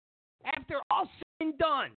 After all said and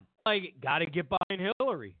done, like, got to get behind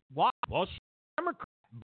Hillary. Why? Well, she's a Democrat.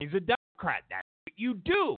 He's a Democrat. That's what you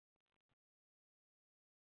do.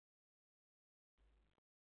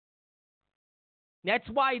 That's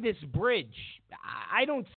why this bridge, I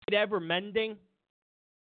don't see it ever mending.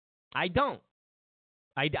 I don't.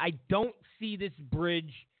 I don't see this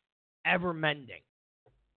bridge ever mending.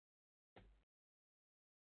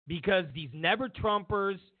 Because these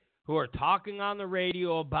never-Trumpers who are talking on the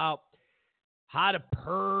radio about how to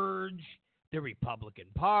purge the Republican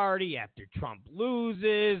Party after Trump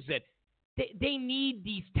loses, and they need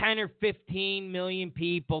these 10 or 15 million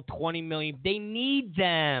people, 20 million. They need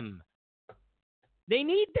them. They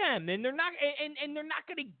need them, and they're not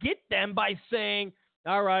going to get them by saying,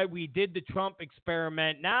 all right, we did the Trump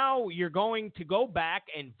experiment. Now you're going to go back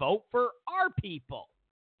and vote for our people.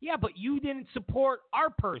 Yeah, but you didn't support our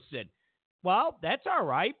person. Well, that's all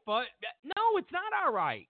right, but no, it's not all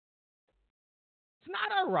right. It's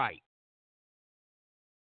not all right.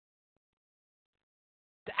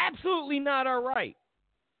 It's absolutely not all right.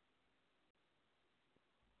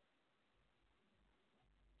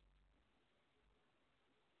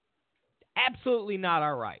 Absolutely not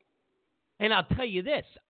all right. And I'll tell you this,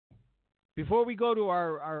 before we go to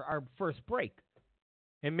our first break,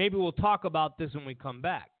 and maybe we'll talk about this when we come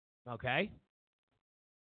back, okay?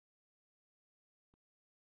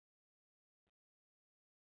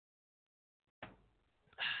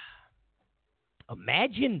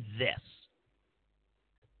 Imagine this.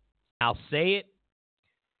 I'll say it.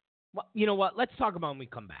 Well, you know what? Let's talk about when we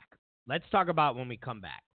come back. Let's talk about when we come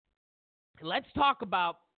back. Let's talk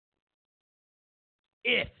about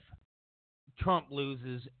if Trump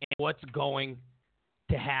loses and what's going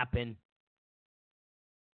to happen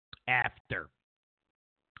after.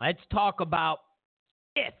 Let's talk about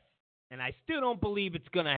if, and I still don't believe it's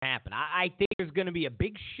going to happen. I think there's going to be a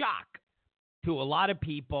big shock to a lot of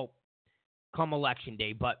people come Election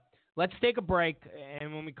Day. But let's take a break,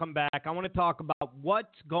 and when we come back, I want to talk about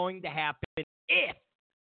what's going to happen if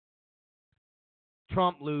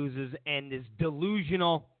Trump loses and this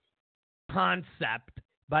delusional concept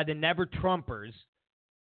by the never-Trumpers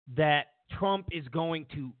that Trump is going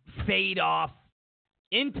to fade off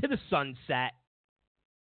into the sunset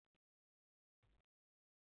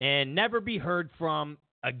and never be heard from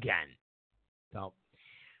again. So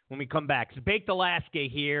when we come back, it's Baked Alaska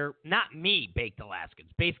here. Not me, Baked Alaska.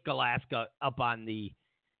 It's Baked Alaska up on the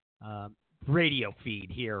radio feed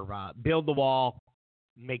here. Build the wall,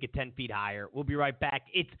 make it 10 feet higher. We'll be right back.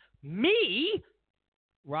 It's me,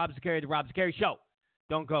 Rob Zicari, the Rob Zicari Show.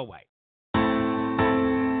 Don't go away.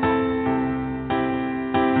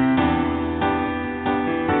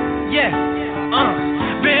 Yeah,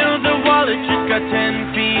 build the wall, it just got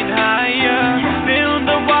 10 feet higher. Build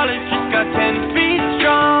the wall, it just got 10 feet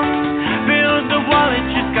strong. Build the wall, it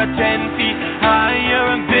just got 10 feet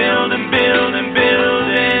higher. And build and build and build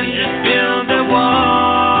and just build the wall.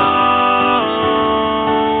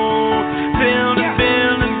 Build and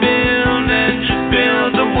build and build and just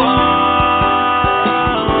build the wall.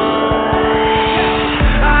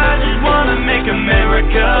 I just wanna make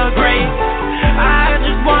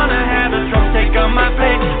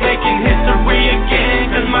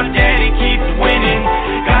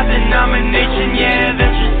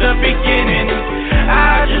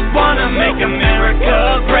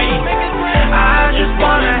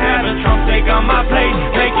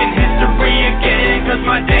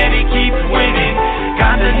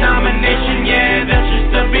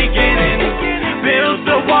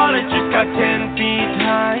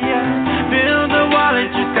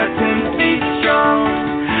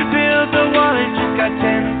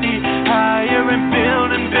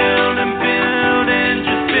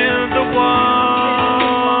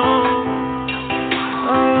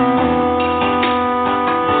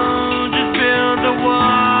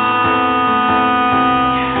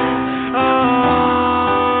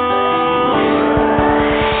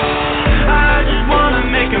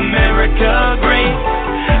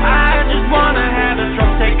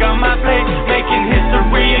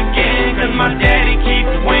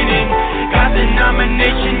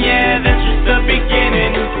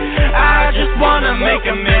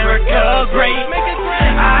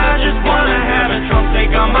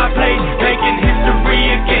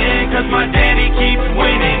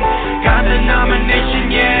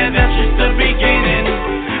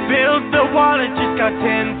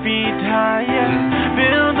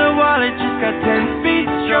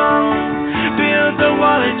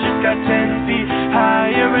got 10 feet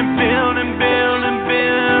higher and build and build and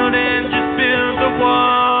build and just build the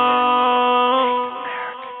wall.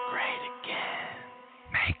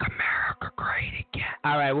 Make America great again.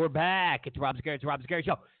 All right, we're back. It's Rob Zicari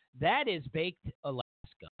Show. That is Baked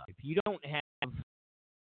Alaska. If you don't have,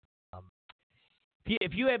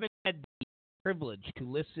 if you haven't had the privilege to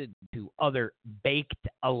listen to other Baked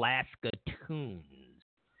Alaska tunes,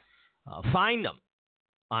 find them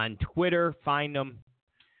on Twitter. Find them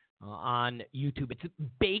on YouTube. It's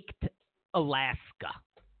Baked Alaska.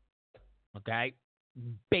 Okay,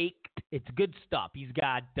 Baked. It's good stuff. He's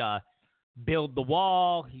got Build the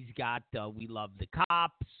Wall. He's got We Love the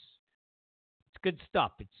Cops. It's good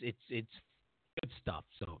stuff. It's good stuff.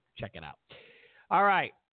 So check it out. All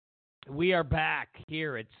right, we are back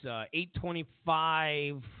here. It's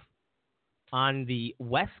 8:25 on the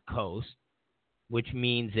West Coast, which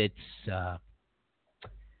means it's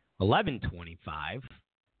 11:25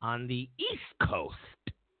 on the East Coast.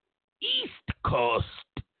 East Coast.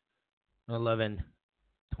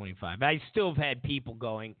 11:25. I still have had people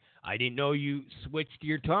going, I didn't know you switched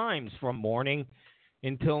your times from morning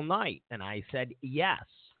until night. And I said, yes.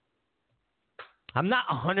 I'm not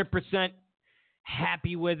 100%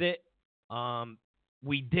 happy with it.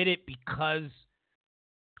 We did it because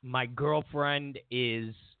my girlfriend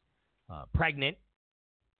is pregnant.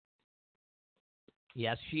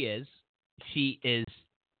 Yes, she is. She is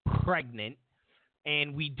pregnant.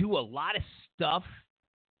 And we do a lot of stuff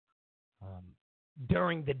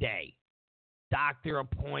during the day. Doctor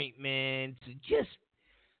appointments, just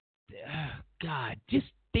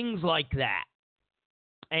things like that.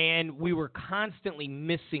 And we were constantly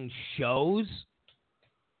missing shows.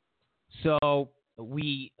 So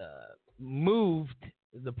we moved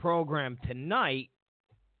the program tonight.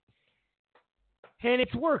 And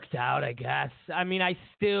it's worked out, I guess. I mean, I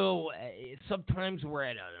still, sometimes we're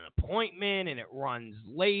at an appointment and it runs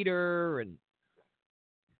later. And,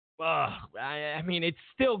 I mean, it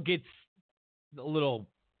still gets a little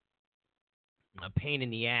a pain in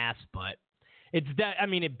the ass, but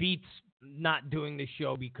it beats not doing the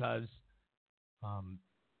show because,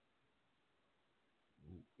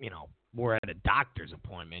 we're at a doctor's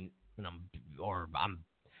appointment and I'm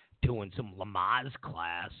doing some Lamaze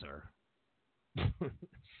class or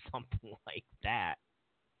something like that.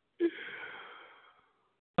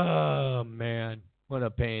 Oh man, what a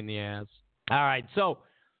pain in the ass. All right, so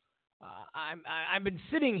I've been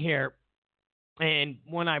sitting here, and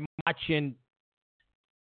when I'm watching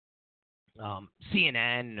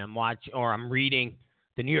CNN, and I'm reading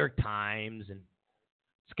the New York Times, and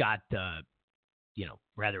it's got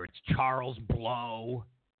whether it's Charles Blow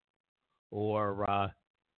or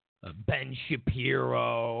Ben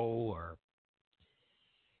Shapiro or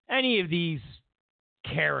any of these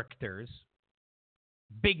characters,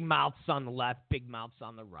 big mouths on the left, big mouths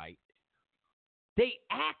on the right, they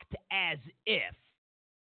act as if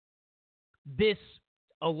this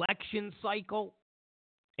election cycle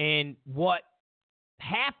and what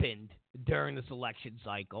happened during this election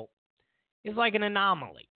cycle is like an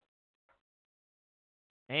anomaly.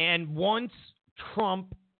 And once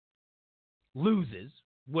Trump loses,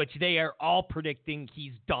 which they are all predicting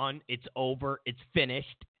he's done, it's over, it's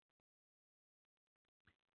finished,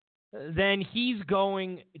 then he's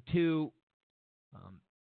going to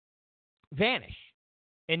vanish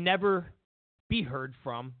and never be heard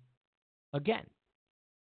from again.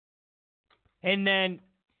 And then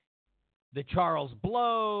the Charles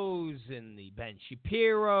Blows and the Ben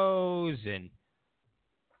Shapiros and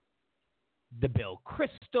the Bill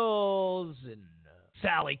Kristols and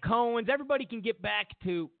Sally Cohen's, everybody can get back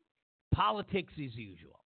to politics as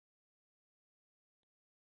usual.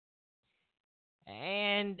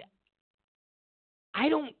 And I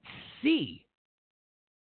don't see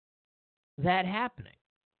that happening.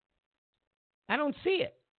 I don't see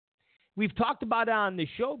it. We've talked about it on the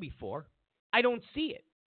show before. I don't see it.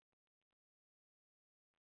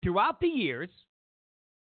 Throughout the years,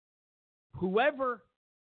 whoever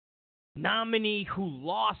nominee who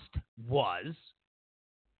lost was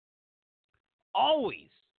always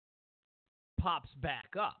pops back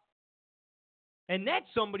up. And that's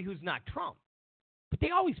somebody who's not Trump. But they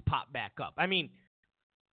always pop back up. I mean,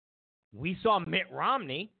 we saw Mitt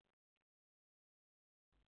Romney.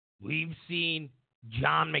 We've seen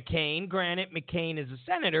John McCain. Granted, McCain is a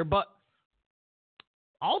senator, but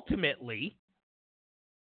ultimately,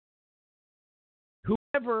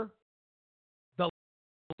 whoever the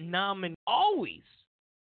nominee always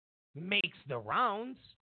makes the rounds.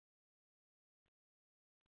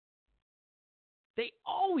 They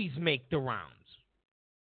always make the rounds.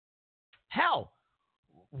 Hell,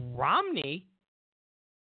 Romney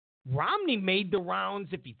Romney made the rounds,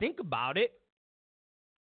 if you think about it,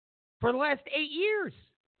 for the last 8 years.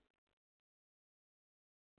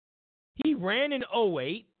 He ran in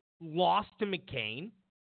 2008, lost to McCain,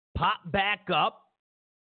 popped back up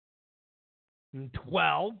in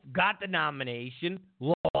 2012, got the nomination,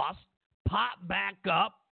 lost, popped back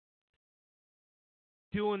up,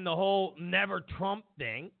 doing the whole never Trump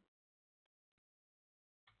thing.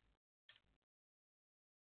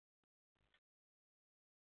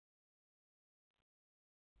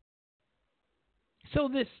 So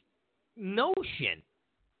this notion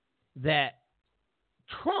that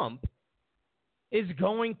Trump is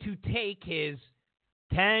going to take his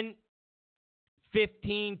 10,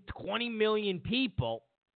 15, 20 million people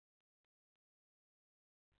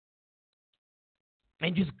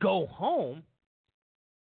and just go home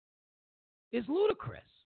is ludicrous.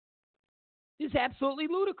 It's absolutely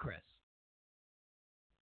ludicrous.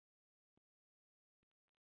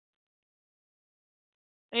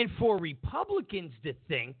 And for Republicans to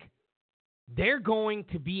think they're going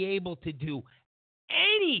to be able to do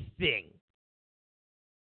anything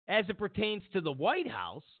as it pertains to the White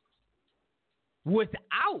House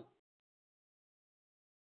without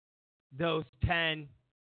those 10,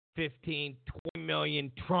 15, 20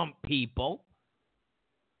 million Trump people,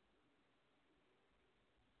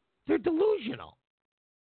 they're delusional.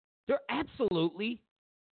 They're absolutely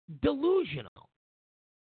delusional.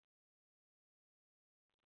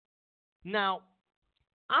 Now,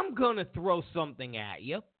 I'm going to throw something at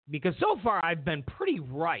you because so far I've been pretty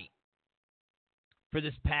right for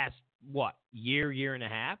this past, year and a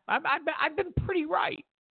half. I've been pretty right.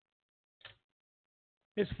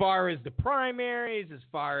 As far as the primaries, as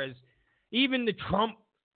far as even the Trump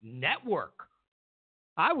network.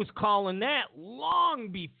 I was calling that long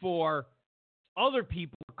before other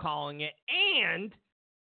people were calling it and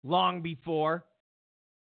long before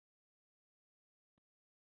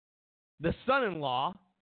the son-in-law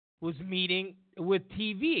was meeting with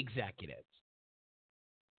TV executives.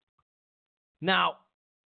 Now,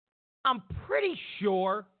 I'm pretty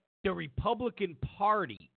sure the Republican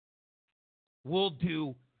Party will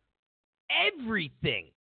do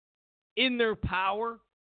everything in their power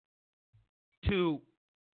to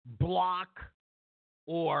block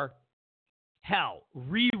or, hell,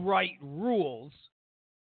 rewrite rules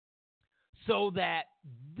so that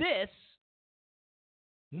this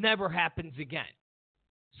never happens again.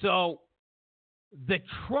 So the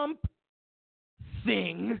Trump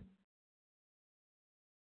thing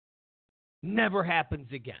never happens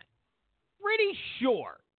again. Pretty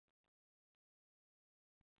sure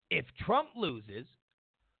if Trump loses,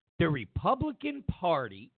 the Republican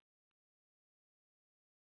Party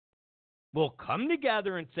will come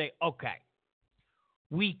together and say, okay,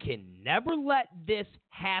 we can never let this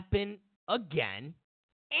happen again,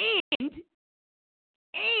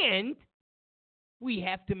 and we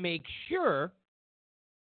have to make sure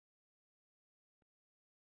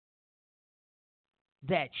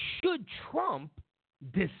that should Trump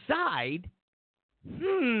decide,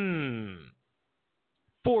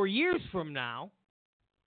 4 years from now,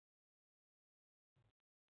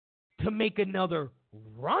 to make another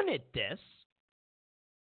run at this,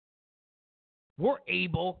 we're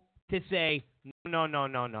able to say, no.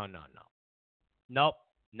 Nope,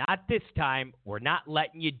 not this time. We're not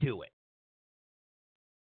letting you do it.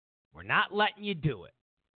 We're not letting you do it.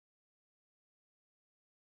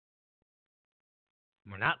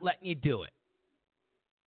 We're not letting you do it.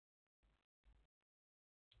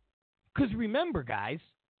 Because remember, guys,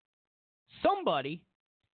 somebody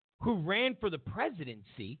who ran for the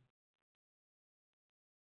presidency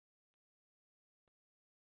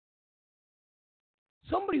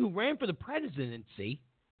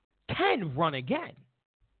can run again.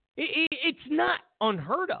 It's not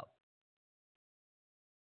unheard of.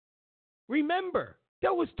 Remember,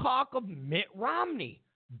 there was talk of Mitt Romney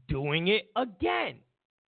doing it again.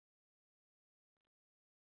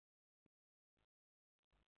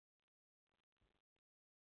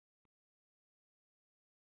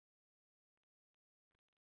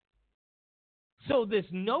 So this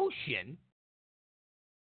notion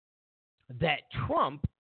that Trump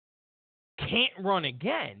can't run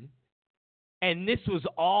again, and this was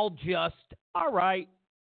all just, all right,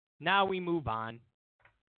 now we move on.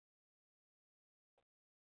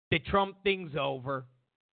 The Trump thing's over.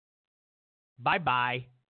 Bye-bye.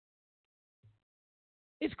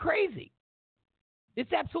 It's crazy.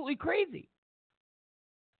 It's absolutely crazy.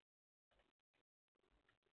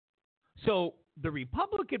 So the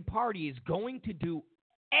Republican Party is going to do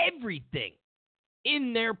everything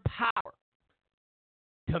in their power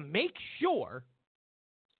to make sure,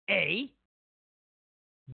 A,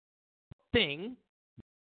 thing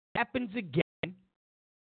happens again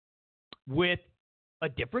with a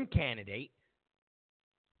different candidate.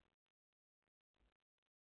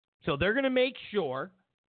 So they're going to make sure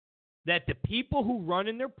that the people who run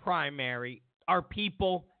in their primary are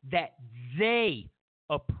people that they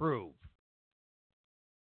approve.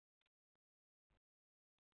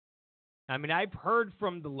 I mean, I've heard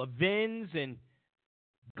from the Levins and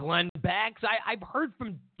Glenn Becks. I've heard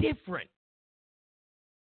from different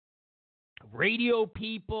radio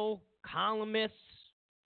people, columnists,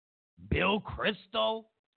 Bill Kristol,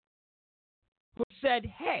 who said,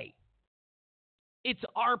 hey, it's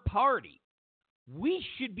our party. We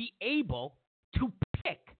should be able to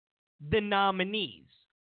pick the nominees.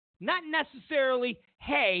 Not necessarily,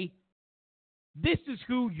 hey, this is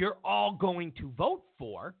who you're all going to vote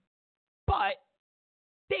for, but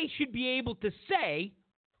they should be able to say,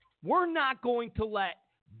 we're not going to let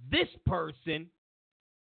this person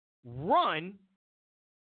run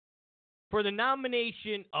for the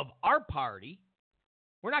nomination of our party.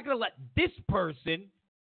 We're not going to let this person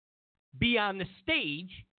be on the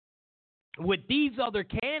stage with these other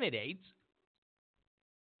candidates.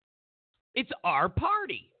 It's our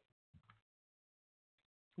party.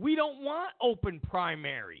 We don't want open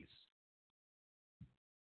primaries.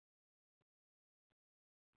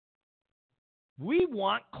 We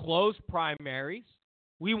want closed primaries.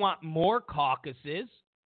 We want more caucuses.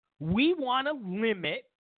 We want to limit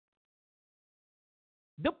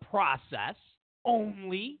the process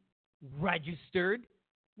only registered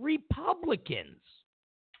Republicans.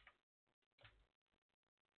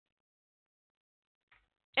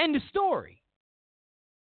 End of story.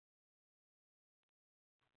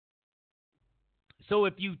 So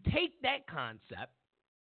if you take that concept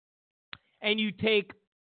and you take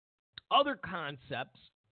other concepts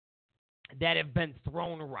that have been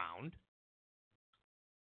thrown around,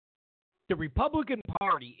 the Republican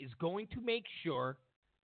Party is going to make sure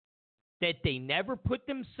that they never put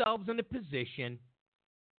themselves in a position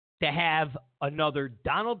to have another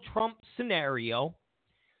Donald Trump scenario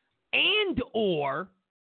and or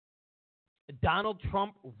Donald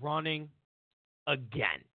Trump running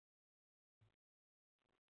again.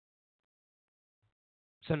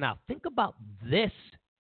 So now think about this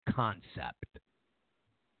concept.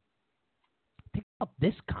 Think about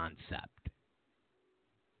this concept.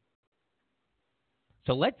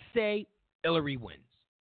 So let's say Hillary wins.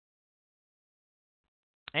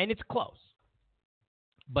 And it's close.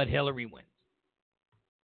 But Hillary wins.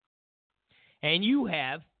 And you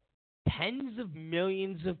have tens of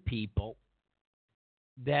millions of people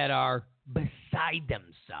that are beside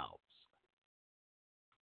themselves.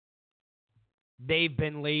 They've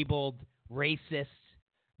been labeled racist.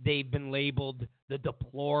 They've been labeled the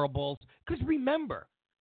deplorables. Because remember,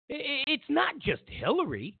 it's not just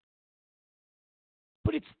Hillary,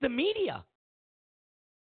 but it's the media.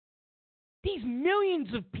 These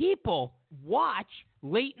millions of people watch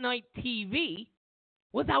late night TV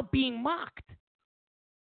without being mocked.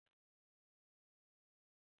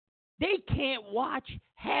 They can't watch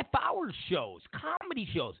half-hour shows, comedy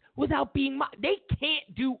shows, without being mocked. They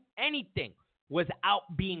can't do anything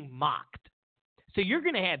without being mocked. So you're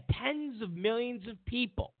going to have tens of millions of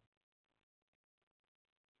people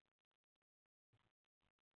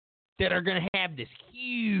that are going to have this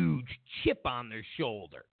huge chip on their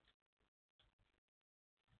shoulder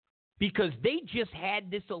because they just had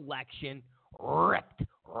this election ripped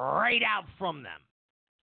right out from them.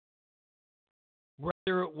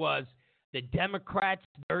 Whether it was the Democrats'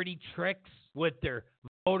 dirty tricks with their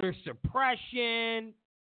voter suppression,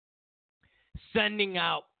 sending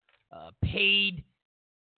out paid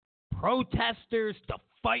protesters to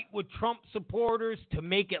fight with Trump supporters to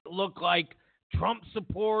make it look like Trump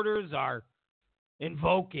supporters are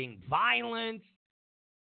invoking violence,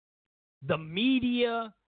 the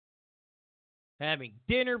media having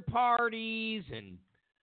dinner parties and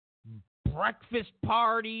breakfast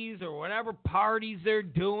parties or whatever parties they're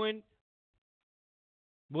doing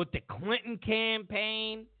with the Clinton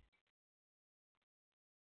campaign.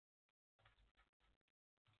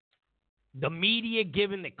 The media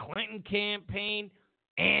giving the Clinton campaign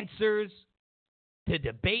answers to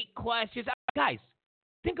debate questions. Guys,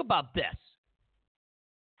 think about this.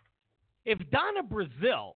 If Donna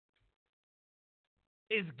Brazile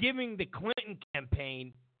is giving the Clinton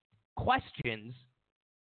campaign questions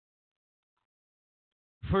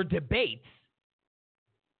for debates,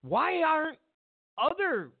 why aren't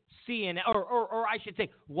other CNN, or I should say,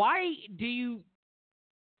 why do you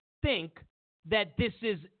think that this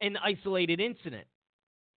is an isolated incident?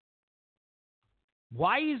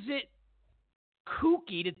 Why is it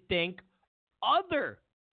kooky to think other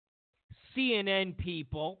CNN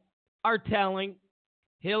people are telling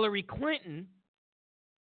Hillary Clinton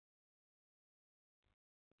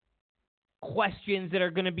questions that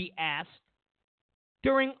are going to be asked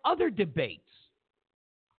during other debates.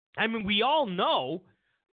 I mean, we all know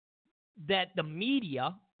that the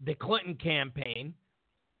media, the Clinton campaign,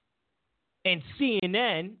 and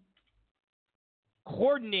CNN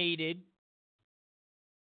coordinated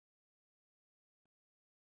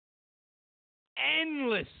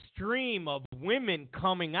endless stream of women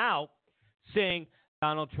coming out saying,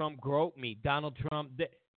 Donald Trump groped me. Donald Trump.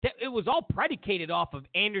 It was all predicated off of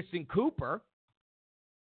Anderson Cooper.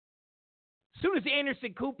 As soon as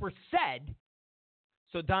Anderson Cooper said,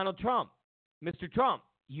 so Donald Trump, Mr. Trump,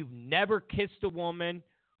 you've never kissed a woman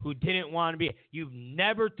who didn't want to be. You've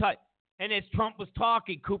never touched. And as Trump was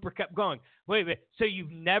talking, Cooper kept going, wait a minute. So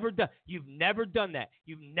you've never done that.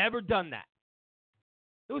 You've never done that.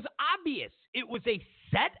 It was obvious. It was a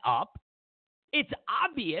setup. It's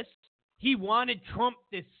obvious he wanted Trump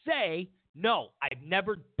to say, no, I've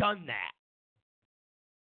never done that.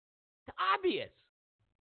 It's obvious.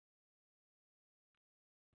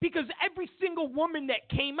 Because every single woman that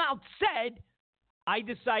came out said, I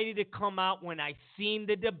decided to come out when I seen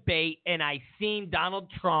the debate and I seen Donald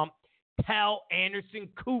Trump tell Anderson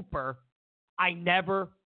Cooper, I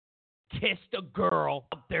never kissed a girl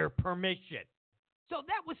without their permission. So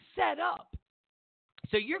that was set up.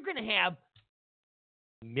 So you're going to have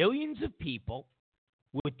millions of people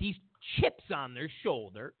with these chips on their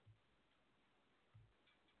shoulder.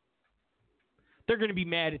 They're going to be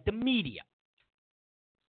mad at the media.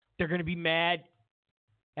 They're going to be mad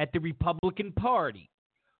at the Republican Party.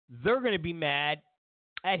 They're going to be mad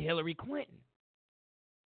at Hillary Clinton.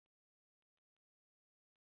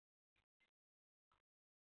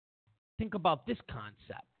 Think about this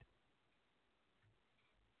concept.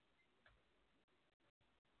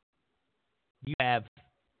 You have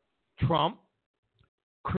Trump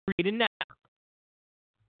create a network,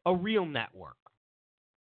 a real network,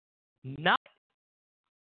 not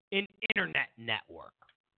an internet network.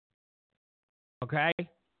 Okay?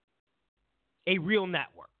 A real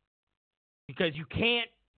network. Because you can't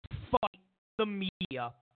fight the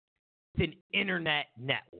media with an internet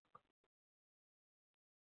network.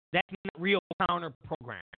 That's not real counter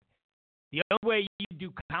programming. The only way you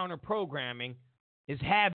do counter programming is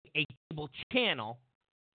having a cable channel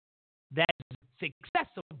that's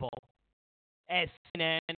accessible as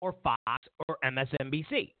CNN or Fox or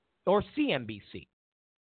MSNBC or CNBC.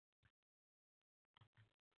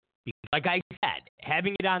 Because like I said,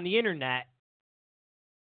 having it on the internet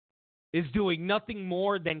is doing nothing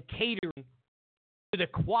more than catering to the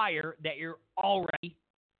choir that you're already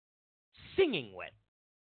singing with.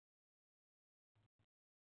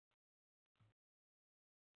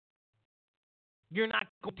 You're not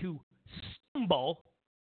going to stumble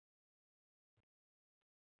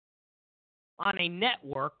on a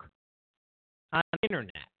network on the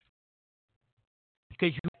internet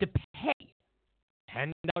because you have to pay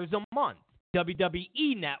 $10 a month.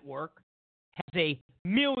 WWE Network has 1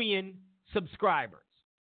 million subscribers.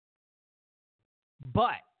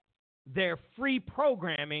 But their free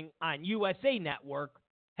programming on USA Network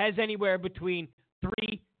has anywhere between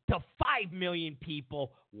 3 to 5 million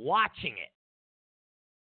people watching it.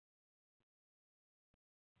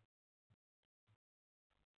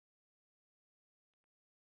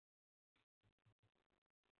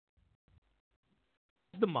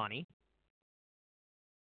 The money.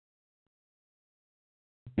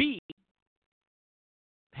 B,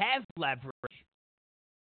 has leverage.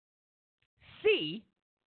 C,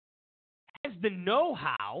 has the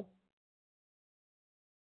know-how.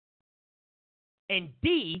 And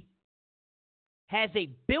D, has a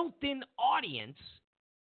built-in audience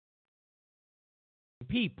of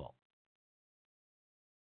people.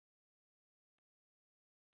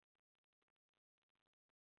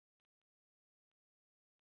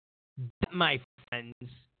 That, my friends,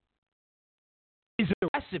 is a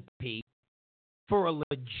recipe for a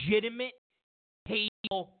legitimate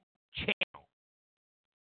cable channel.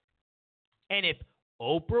 And if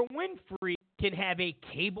Oprah Winfrey can have a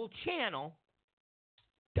cable channel,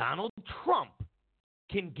 Donald Trump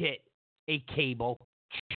can get a cable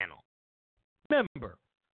channel. Remember,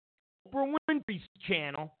 Oprah Winfrey's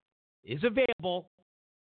channel is available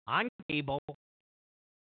on cable.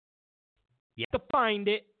 You have to find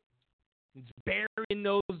it. It's buried in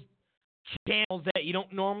those channels that you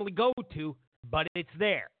don't normally go to, but it's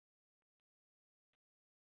there.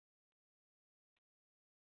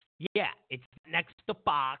 Yeah, it's next to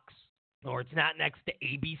Fox, or it's not next to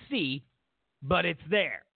ABC, but it's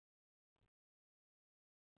there.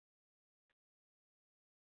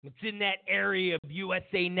 It's in that area of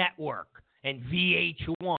USA Network and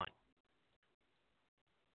VH1.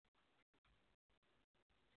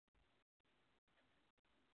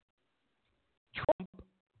 Trump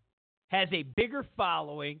has a bigger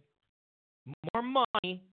following, more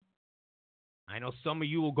money. I know some of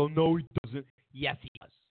you will go, no, he doesn't. Yes, he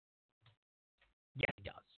does. Yes, he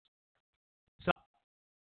does. So,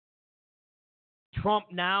 Trump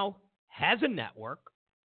now has a network.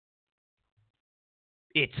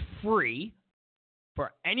 It's free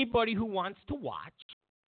for anybody who wants to watch.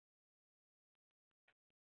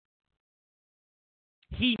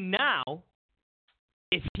 He now,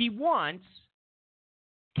 if he wants,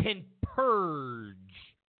 can purge.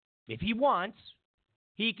 If he wants,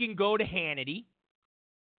 he can go to Hannity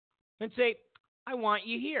and say, I want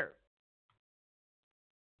you here.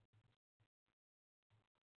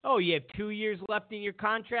 Oh, you have 2 years left in your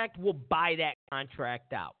contract? We'll buy that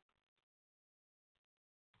contract out.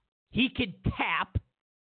 He could tap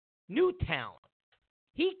new talent.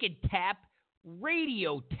 He could tap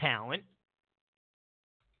radio talent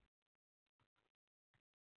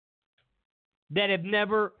that have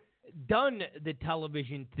never done the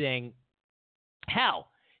television thing. Hell,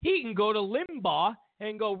 he can go to Limbaugh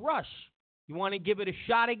and go, Rush, you want to give it a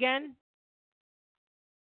shot again?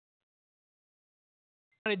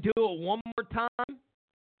 Want to do it one more time?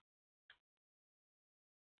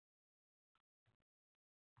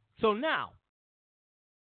 So now,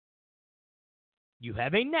 you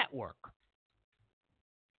have a network.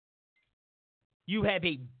 You have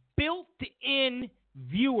a built-in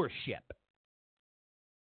viewership.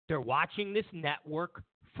 They're watching this network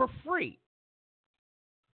for free.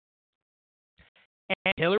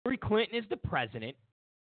 And Hillary Clinton is the president.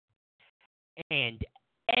 And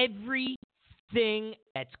everything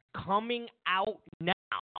that's coming out now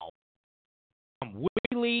from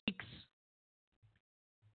WikiLeaks,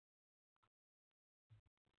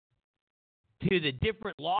 to the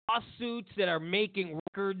different lawsuits that are making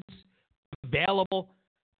records available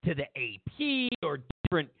to the AP or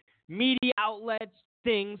different media outlets,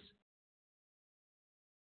 things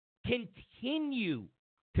continue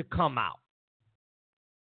to come out.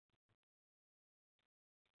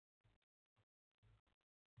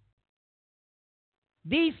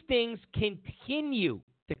 These things continue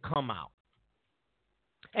to come out.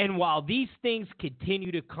 And while these things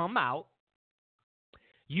continue to come out,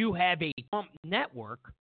 you have a Trump network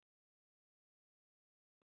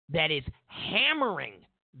that is hammering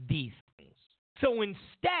these things. So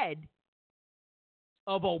instead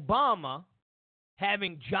of Obama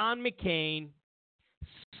having John McCain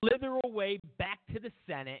slither away back to the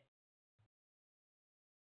Senate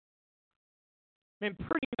and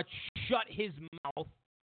pretty much shut his mouth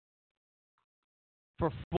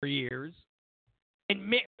for 4 years, and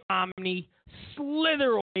Mitt Romney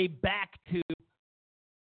slither away back to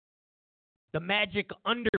the magic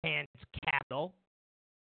underpants capital,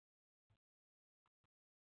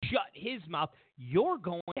 shut his mouth, you're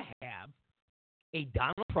going to have a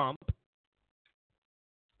Donald Trump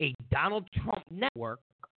network.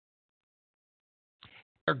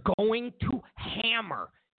 They're going to hammer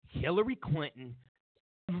Hillary Clinton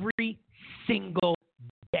every single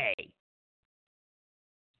day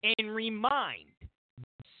and remind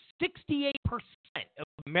 68% of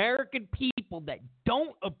American people that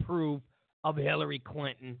don't approve of Hillary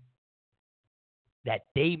Clinton that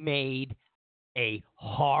they made a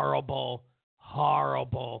horrible,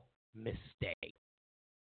 horrible mistake.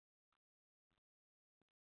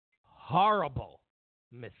 Horrible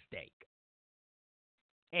mistake.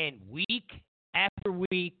 And week after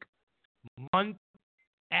week, month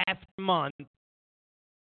after month,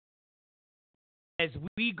 as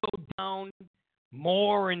we go down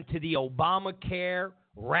more into the Obamacare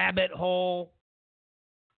rabbit hole,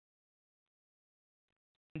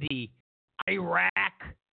 the Iraq,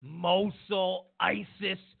 Mosul,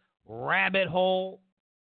 ISIS rabbit hole,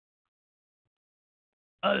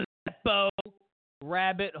 Aleppo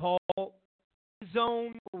rabbit hole,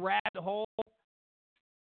 zone rabbit hole,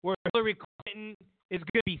 where Hillary Clinton is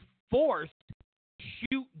going to be forced to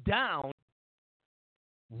shoot down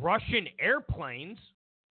Russian airplanes,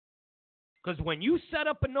 because when you set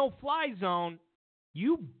up a no-fly zone,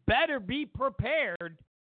 you better be prepared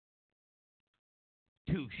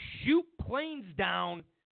to shoot planes down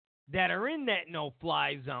that are in that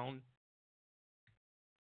no-fly zone.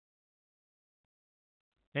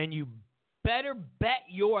 And you better bet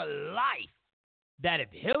your life that if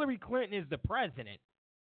Hillary Clinton is the president,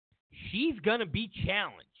 she's going to be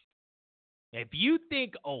challenged. If you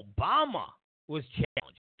think Obama was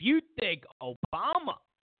challenged, if you think Obama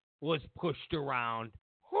was pushed around,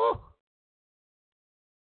 whew,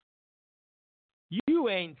 You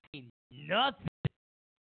ain't seen nothing.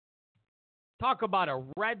 Talk about a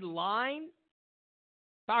red line.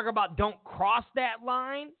 Talk about don't cross that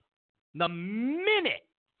line. The minute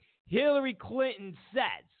Hillary Clinton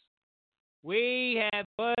says, we have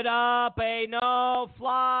put up a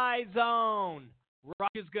no-fly zone,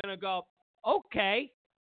 Russia's going to go, okay,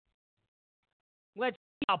 let's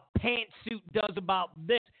see how Pantsuit does about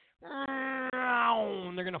this.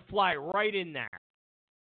 And they're going to fly right in there.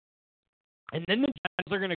 And then the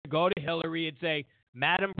judges are going to go to Hillary and say,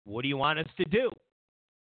 Madam, what do you want us to do?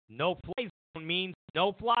 No-fly zone means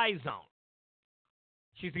no-fly zone.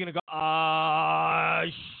 She's going to go,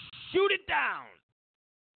 shoot it down.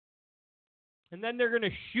 And then they're going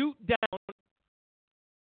to shoot down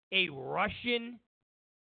a Russian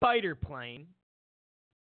fighter plane.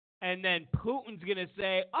 And then Putin's going to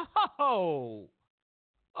say, oh,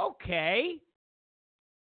 okay.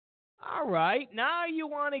 All right. Now you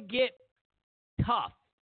want to get tough.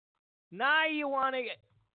 Now you want to get...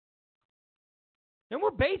 And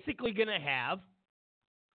we're basically going to have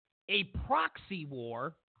a proxy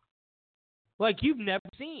war like you've never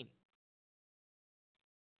seen.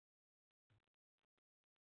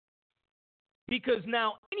 Because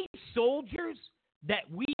now any soldiers that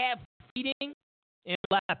we have fighting in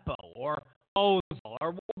Aleppo or Mosul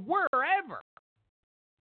or wherever,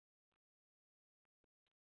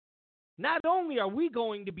 not only are we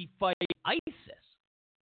going to be fighting ISIS,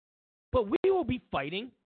 but we will be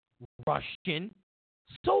fighting Russian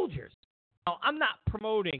soldiers. Now, I'm not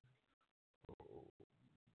promoting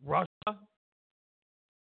Russia.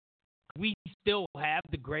 We still have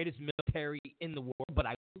the greatest military in the world, but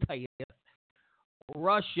I will tell you this.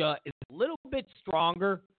 Russia is a little bit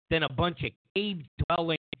stronger than a bunch of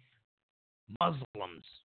cave-dwelling Muslims,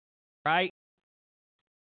 right?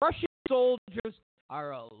 Russian soldiers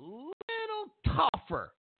are a little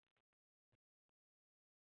tougher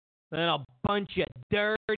than a bunch of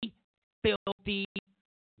dirty, filthy,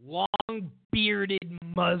 long-bearded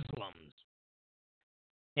Muslims.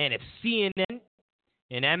 And if CNN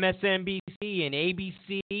and MSNBC and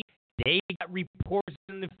ABC, they got reporters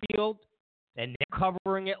in the field, and they're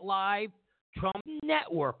covering it live, Trump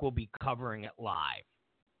Network will be covering it live.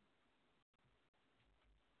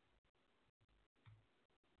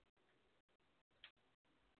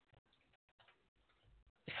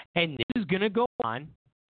 And this is going to go on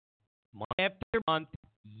month after month,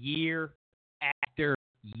 year after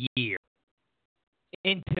year.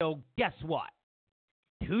 Until, guess what?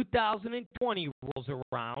 2020 rolls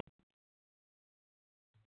around.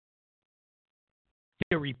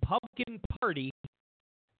 The Republican Party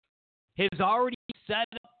has already set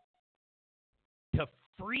up to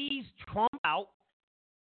freeze Trump out.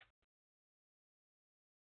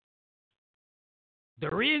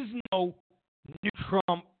 There is no new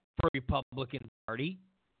Trump for the Republican Party.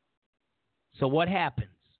 So what happens?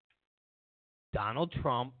 Donald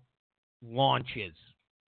Trump launches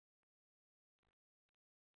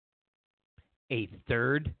a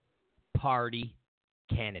third-party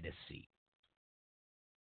candidacy.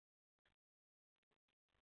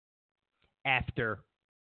 After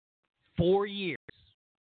 4 years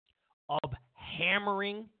of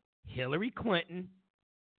hammering Hillary Clinton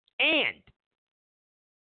and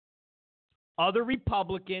other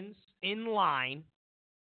Republicans in line,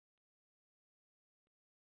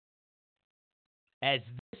 as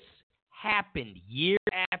this happened year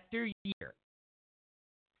after year,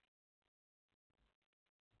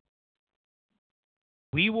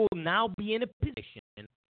 we will now be in a position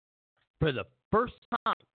for the first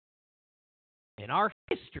time in our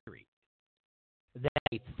history that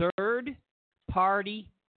a third-party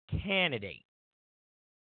candidate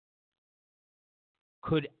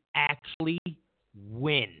could actually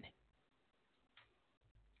win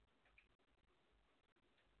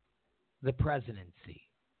the presidency.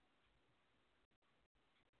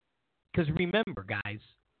 Because remember, guys,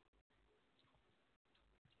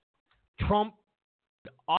 Trump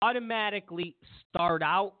automatically start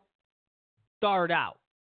out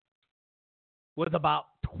with about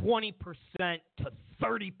 20% to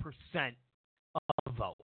 30% of the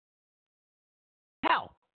vote.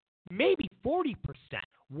 Hell, maybe 40%.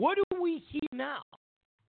 What do we hear now?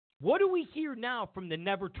 What do we hear now from the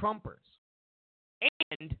Never Trumpers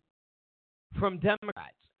and from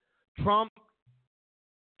Democrats? Trump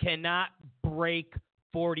cannot break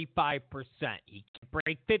 45%. He can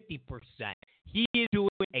break 50%. He is doing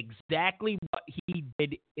exactly what he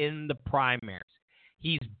did in the primaries.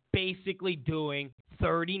 He's basically doing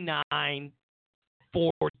 39,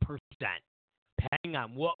 40%, depending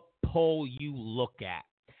on what poll you look at.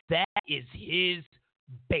 That is his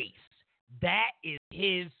base. That is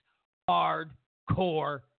his hardcore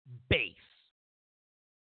core base.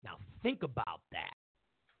 Now think about that.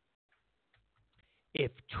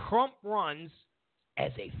 If Trump runs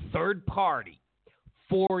as a third party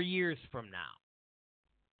 4 years from now,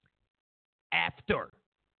 after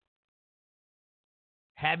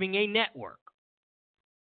having a network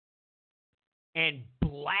and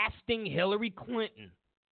blasting Hillary Clinton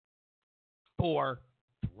for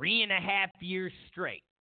 3.5 years straight,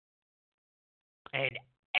 and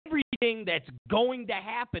everything that's going to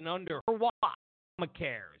happen under her watch,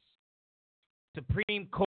 Obamacare's, Supreme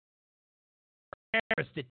Court,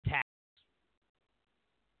 terrorist attacks,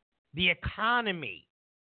 the economy,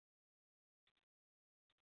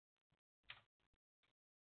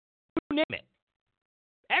 you name it.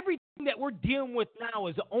 Everything that we're dealing with now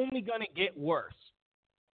is only going to get worse.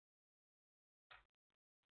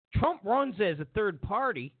 Trump runs as a third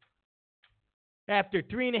party after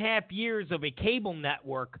 3.5 years of a cable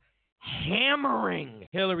network hammering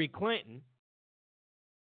Hillary Clinton.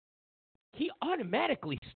 He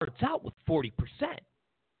automatically starts out with 40%.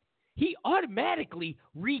 He automatically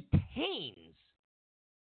retains.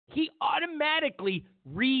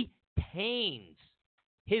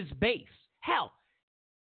 His base. Hell,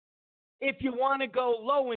 if you want to go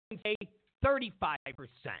low and say 35%.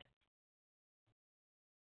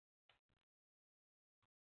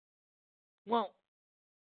 Well,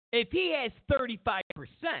 if he has 35%,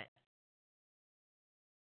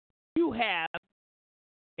 you have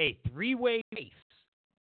a three-way race.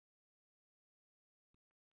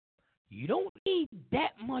 You don't need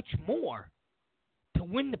that much more to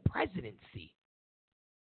win the presidency.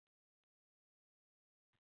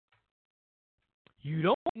 You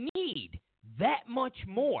don't need that much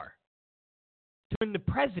more to win the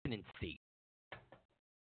presidency.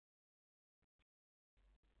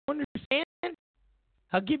 Understand?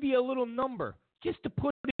 I'll give you a little number just to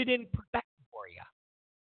put it in perspective for you.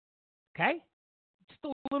 Okay? Just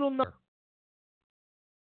a little number.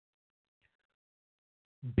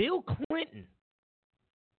 Bill Clinton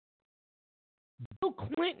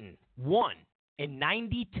won in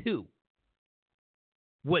 92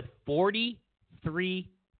 with 43%.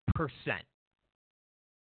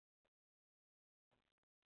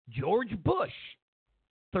 George Bush,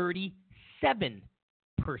 37%.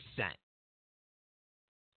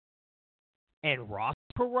 And Ross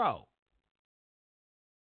Perot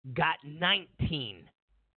got 19%.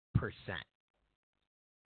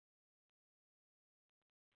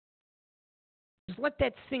 Just let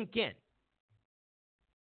that sink in.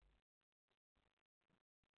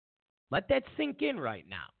 Let that sink in right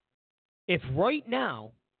now. If right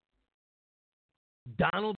now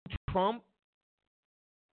Donald Trump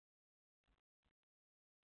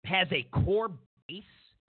has a core base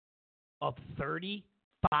of 35%,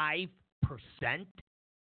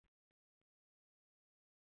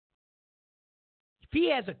 if he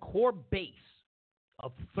has a core base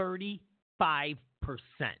of 35%,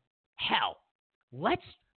 hell, let's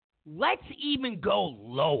even go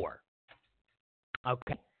lower.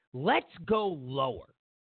 Okay? Let's go lower.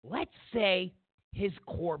 Let's say his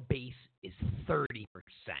core base is 30%.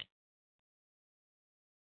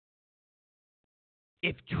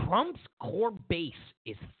 If Trump's core base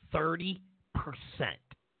is 30%,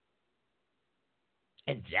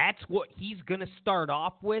 and that's what he's going to start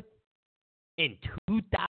off with in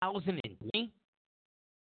 2020,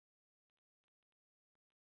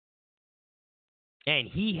 and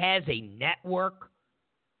he has a network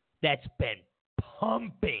that's been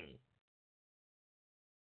pumping,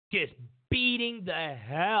 just beating the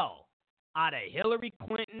hell out of Hillary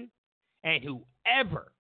Clinton and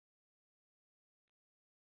whoever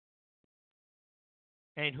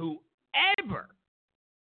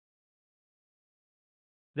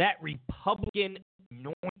that Republican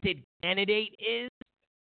anointed candidate is,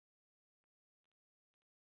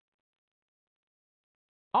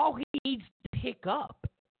 all he needs to pick up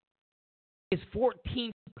is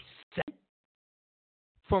 14%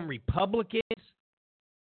 from Republicans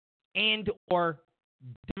and or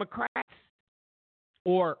Democrats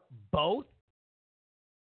or both,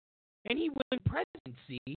 and he won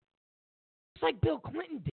presidency just like Bill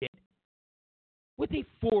Clinton did with a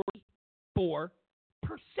 44%.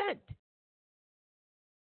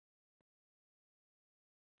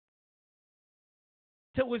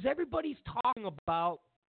 So as everybody's talking about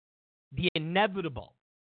the inevitable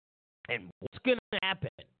and what's going to happen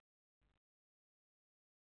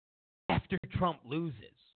after Trump loses,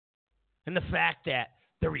 and the fact that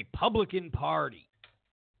the Republican Party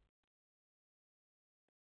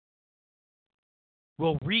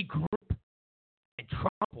will regroup and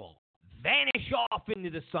Trump will vanish off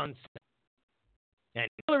into the sunset, and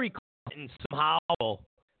Hillary Clinton somehow will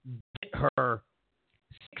get her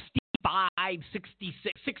 65,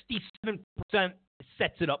 66, 67%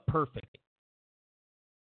 sets it up perfectly.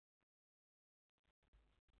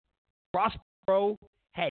 Prospero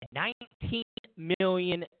had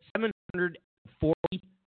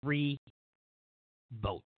 19,743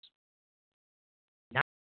 votes.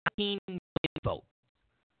 19 million votes.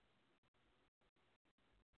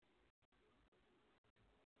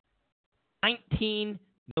 $19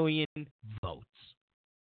 million votes.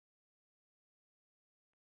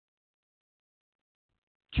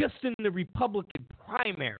 Just in the Republican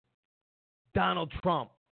primary, Donald Trump,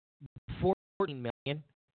 14 million,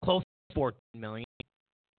 close to 14 million.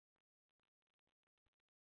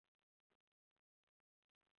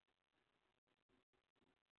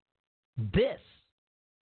 This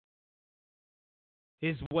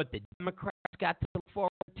is what the Democrats got to look forward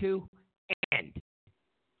to, and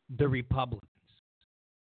the Republicans,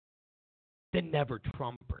 the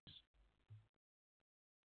never-Trumpers.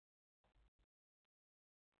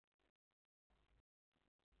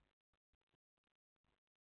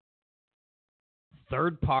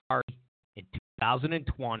 Third party in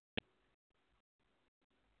 2020,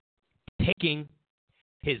 taking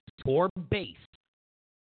his core base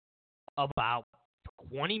of about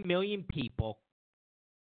 20 million people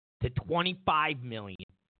to 25 million.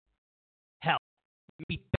 Hell,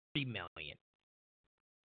 maybe 30 million.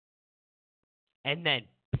 And then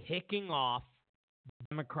picking off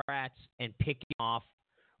Democrats and picking off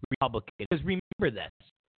Republicans. Because remember this,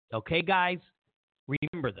 okay, guys?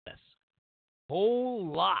 Remember this. Whole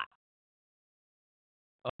lot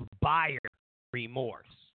of buyer remorse.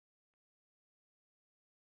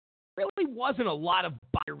 Really wasn't a lot of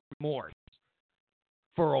buyer remorse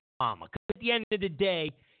for Obama. Because at the end of the day,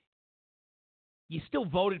 you still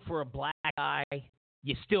voted for a black guy.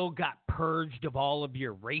 You still got purged of all of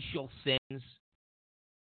your racial sins.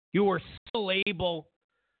 You were still able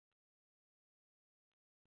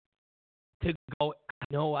to go, I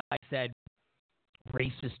know I said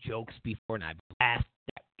racist jokes before and I've laughed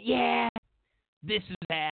at, yeah, this is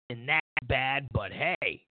bad and that's bad, but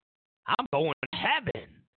hey, I'm going to heaven.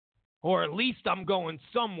 Or at least I'm going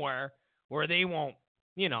somewhere where they won't,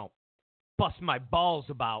 bust my balls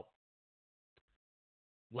about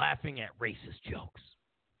laughing at racist jokes.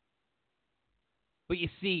 But you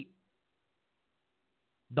see,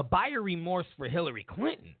 the buyer remorse for Hillary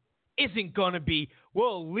Clinton isn't going to be,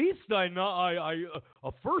 well, at least I know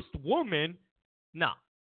a first woman. No.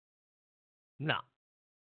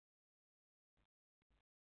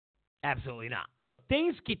 Absolutely not.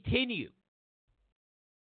 Things continue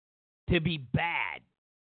to be bad.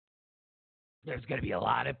 There's going to be a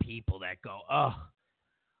lot of people that go, oh,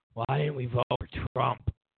 why didn't we vote for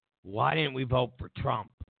Trump? Why didn't we vote for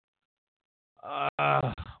Trump?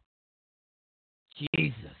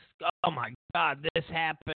 Jesus. Oh, my God, this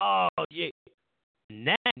happened. Oh, yeah. And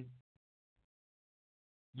then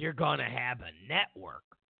you're going to have a network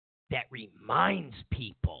that reminds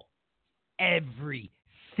people every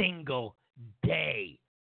single day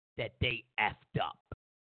that they effed up.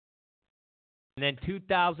 And then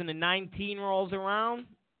 2019 rolls around,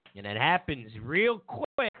 and it happens real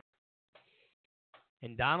quick.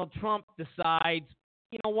 And Donald Trump decides,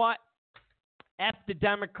 you know what? F the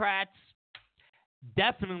Democrats.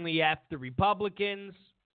 Definitely F the Republicans.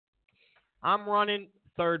 I'm running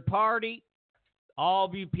third party. All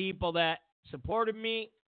of you people that supported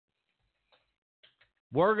me,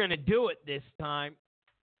 we're going to do it this time.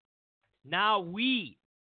 Now we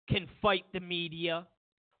can fight the media.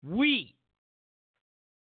 We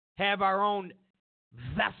have our own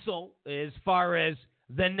vessel as far as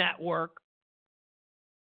the network.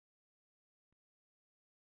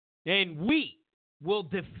 And we will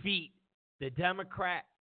defeat the Democrat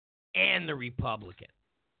and the Republican.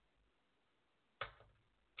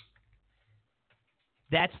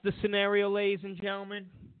 That's the scenario, ladies and gentlemen.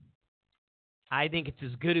 I think it's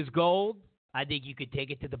as good as gold. I think you could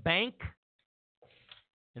take it to the bank.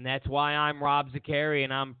 And that's why I'm Rob Zicari,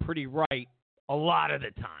 and I'm pretty right a lot of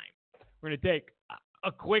the time. We're going to take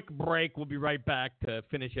a quick break. We'll be right back to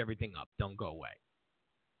finish everything up. Don't go away.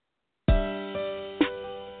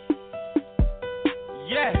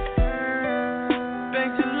 Yeah.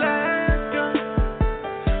 Back to Alaska.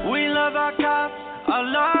 We love our cops, our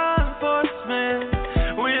law enforcement.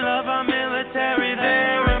 We love our military,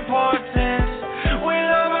 they're important. We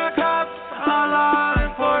love our cops, our law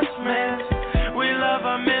enforcement. We love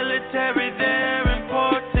our military, they're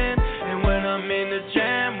important. And when I'm in the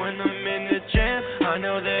jam, I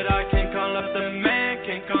know that I can call up the man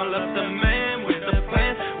with the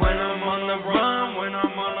plan. When I'm on the run,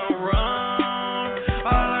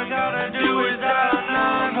 all I gotta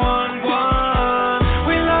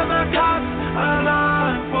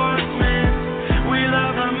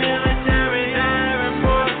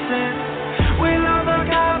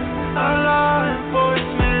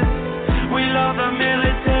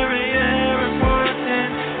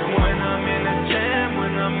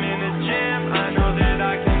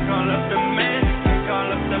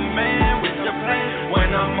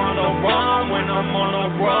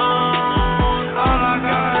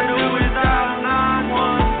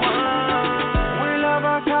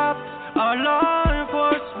our law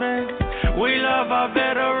enforcement. We love our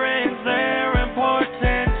veterans, they're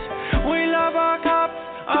important. We love our cops,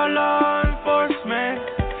 our law enforcement.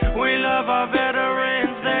 We love our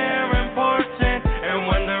veterans, they're important. And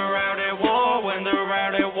when they're out at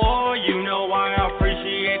war, you know I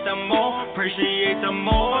appreciate them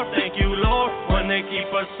more. Thank you, Lord, when they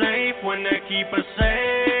keep us safe,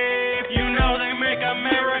 You know they make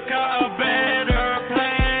America a better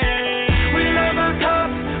place. We love our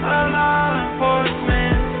cops, our law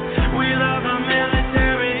enforcement. We love our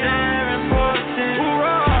military, they're important.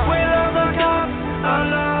 We love our cops, our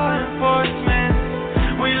law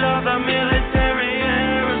enforcement. We love our military,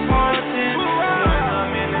 they're important. When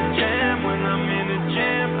I'm in a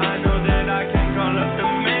jam, I know that I can call up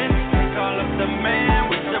the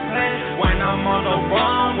man with the plan. When I'm on the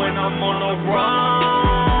run,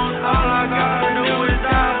 all I gotta do is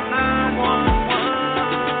dial 911.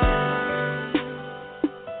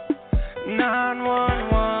 911.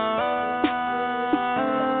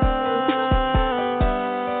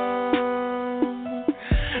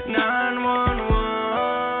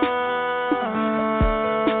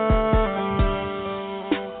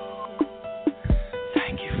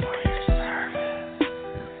 Thank you for your service.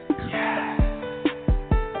 Yeah.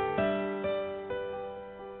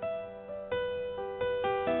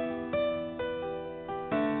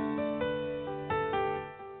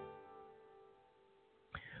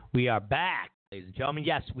 We are back, ladies and gentlemen.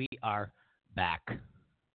 Yes, we are back.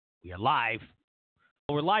 We are live.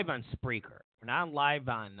 Well, we're live on Spreaker. We're not live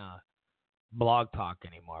on Blog Talk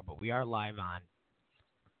anymore, but we are live on.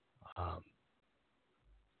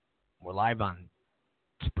 We're live on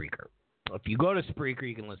Spreaker. If you go to Spreaker,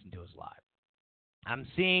 you can listen to us live. I'm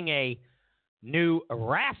seeing a new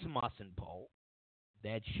Rasmussen poll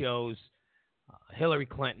that shows Hillary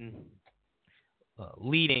Clinton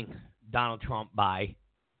leading Donald Trump by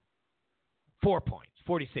 4 points,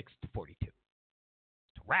 46 to 42. It's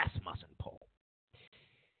a Rasmussen poll.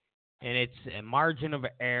 And it's a margin of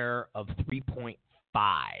error of 3.5.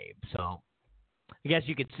 So I guess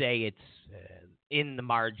you could say it's in the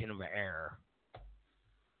margin of error.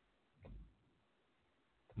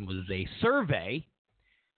 It was a survey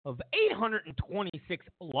of 826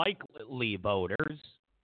 likely voters.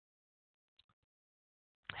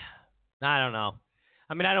 I don't know.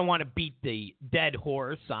 I mean, I don't want to beat the dead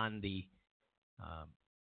horse on the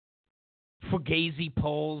Fugazi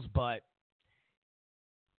polls, but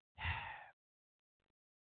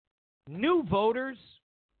new voters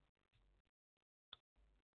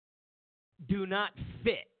do not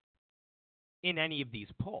fit in any of these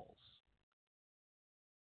polls.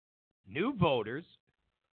 New voters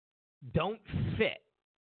don't fit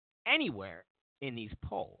anywhere in these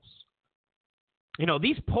polls. You know,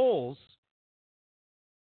 these polls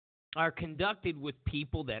are conducted with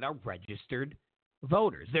people that are registered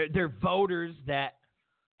voters. They're voters that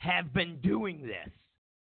have been doing this.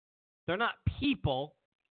 They're not people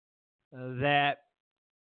that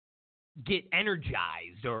get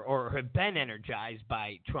energized or have been energized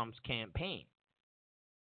by Trump's campaign.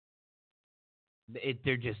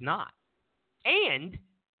 They're just not. And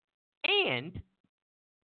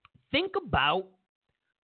think about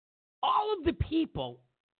all of the people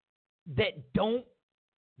that don't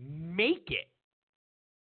make it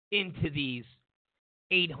into these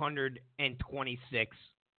 826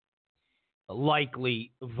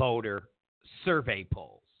 likely voter survey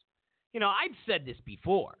polls. You know, I've said this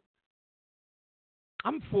before.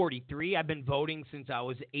 I'm 43. I've been voting since I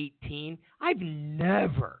was 18. I've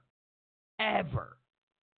never, ever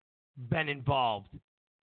been involved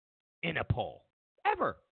in a poll.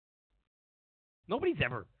 Ever. Nobody's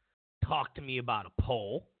ever talked to me about a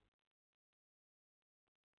poll.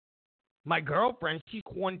 My girlfriend, she's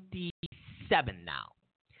 27 now.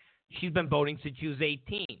 She's been voting since she was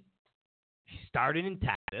 18. She started in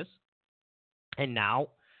Texas, and now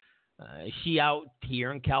she out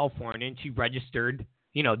here in California, and she registered,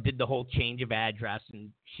 you know, did the whole change of address,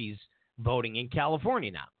 and she's voting in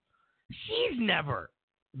California now. She's never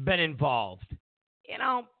been involved. You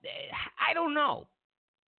know, I don't know.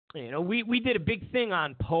 You know, we did a big thing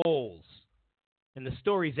on polls, and the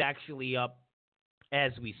story's actually up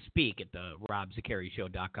as we speak at the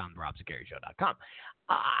RobZicariShow.com, RobZicariShow.com.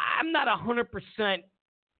 I'm not 100%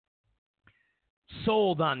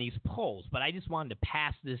 sold on these polls, but I just wanted to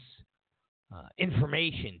pass this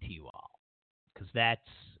information to you all because that's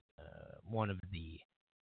one of the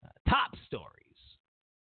top stories.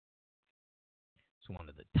 It's one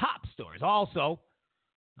of the top stories. Also,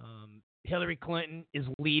 Hillary Clinton is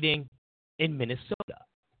leading in Minnesota.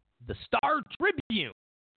 The Star Tribune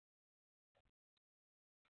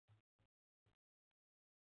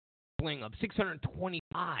sampling of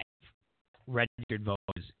 625 registered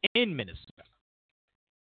voters in Minnesota.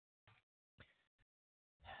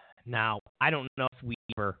 Now, I don't know if we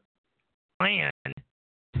ever planned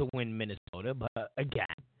to win Minnesota, but again,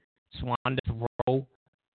 just wanted to throw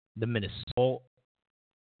the Minnesota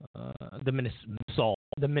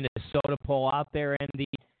poll out there and the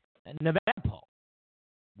Nevada poll.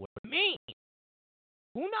 What do you mean?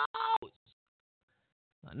 Who knows?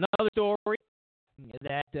 Another story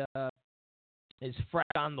that is fresh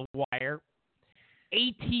on the wire.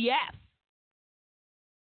 ATF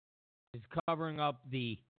is covering up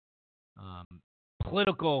the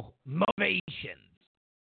political motivations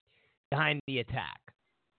behind the attack.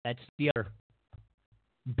 That's the other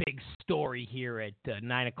big story here at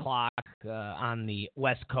 9 o'clock on the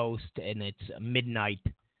West Coast, and it's midnight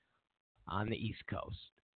on the East Coast.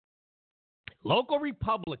 Local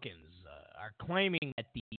Republicans are claiming that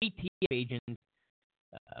the ATF agents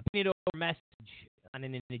painted over a message on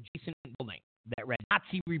an adjacent building that read,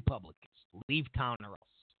 "Nazi Republicans, leave town or else."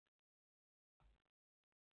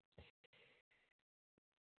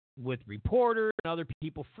 With reporters and other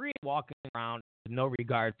people free walking around with no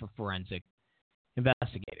regard for forensic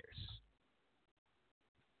investigators.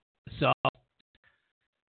 So,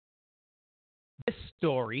 this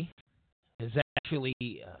story is actually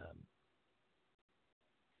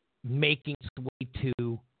making its way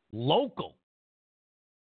to local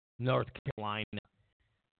North Carolina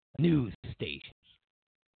news stations.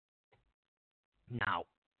 Now,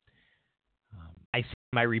 I see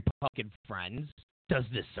my Republican friends. Does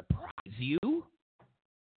this surprise you?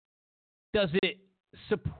 Does it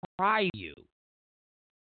surprise you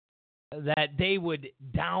that they would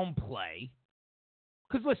downplay?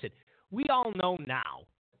 Because listen, we all know now,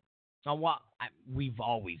 we've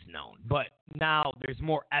always known, but now there's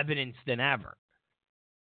more evidence than ever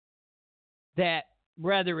that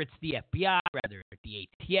whether it's the FBI, whether it's the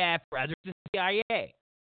ATF, whether it's the CIA,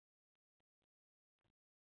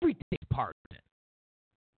 everything's partisan.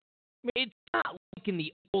 I mean, it's not like in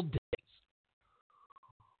the old days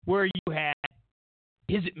where you had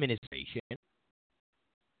his administration,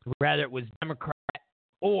 whether it was Democrat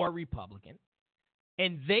or Republican,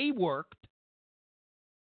 and they worked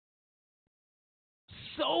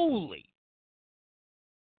solely,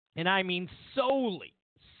 and I mean solely,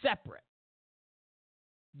 separate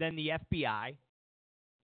than the FBI,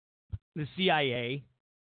 the CIA,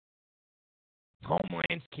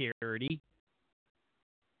 Homeland Security,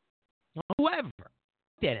 whoever.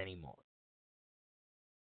 That anymore.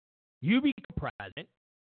 You become president,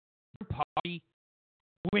 your party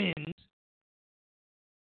wins,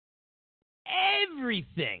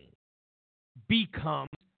 everything becomes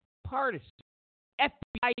partisan.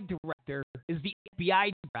 FBI director is the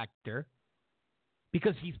FBI director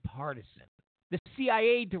because he's partisan. The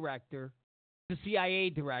CIA director is the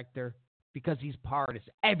CIA director because he's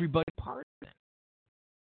partisan. Everybody's partisan.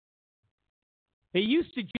 It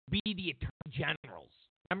used to just be the attorney generals.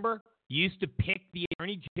 Remember? You used to pick the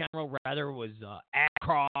attorney general, whether it was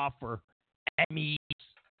Ashcroft or Amused.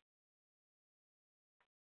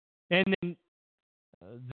 And then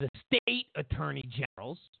the state attorney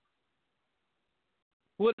generals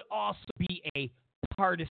would also be a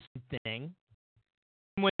partisan thing.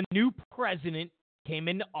 And when the new president came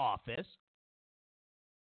into office,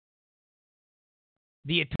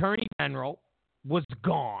 the attorney general was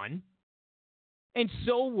gone. And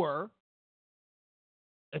so were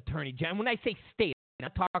attorney general. When I say state, I'm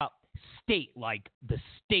not talking about state like the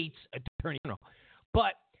state's attorney general.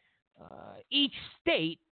 But each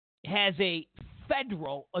state has a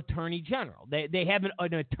federal attorney general. They have an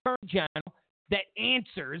attorney general that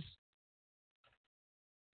answers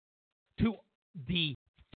to the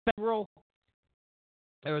federal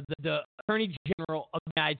or the attorney general of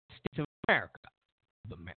the United States of America.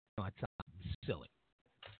 No, it's not silly.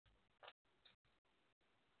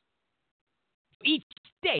 Each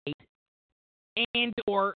state and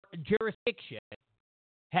or jurisdiction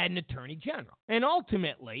had an attorney general. And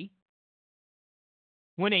ultimately,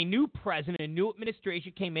 when a new president, a new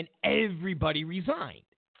administration came in, everybody resigned.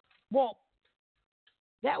 Well,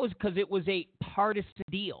 that was because it was a partisan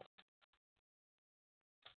deal.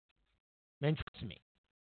 And trust me,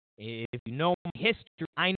 if you know my history,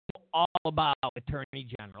 I know all about attorney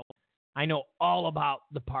general. I know all about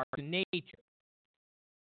the partisan nature.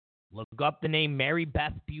 Look up the name Mary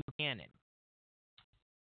Beth Buchanan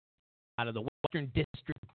out of the Western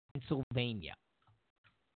District of Pennsylvania.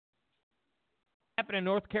 What happened in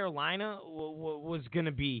North Carolina was going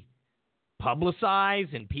to be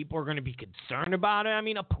publicized and people are going to be concerned about it. I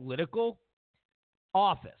mean, a political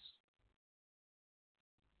office.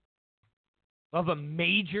 of a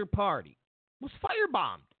major party was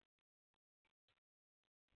firebombed.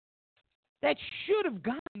 That should have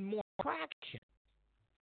gotten more traction,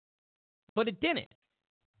 but it didn't.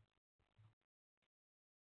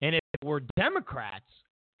 And if it were Democrats,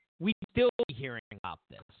 we'd still be hearing about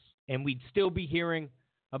this, and we'd still be hearing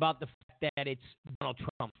about the fact that it's Donald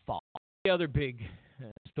Trump's fault. The other big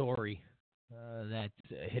story that's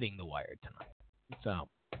hitting the wire tonight. So,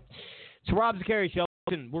 it's Rob Zicari Show.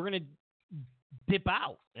 Listen, we're going to dip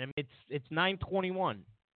out. I mean, it's 9:21.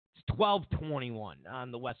 It's 12:21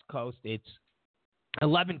 on the West Coast. It's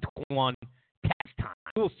 11:21 tax time.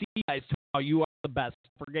 We'll see you guys tomorrow. You are the best.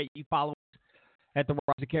 Don't forget, you follow us at the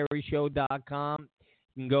RobZicariShow.com.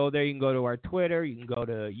 You can go there. You can go to our Twitter. You can go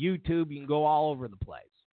to YouTube. You can go all over the place.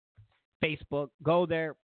 Facebook. Go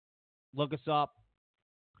there. Look us up.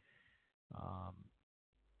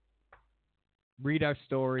 Read our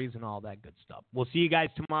stories and all that good stuff. We'll see you guys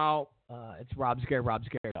tomorrow. It's Rob Zicari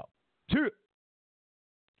Show. See you.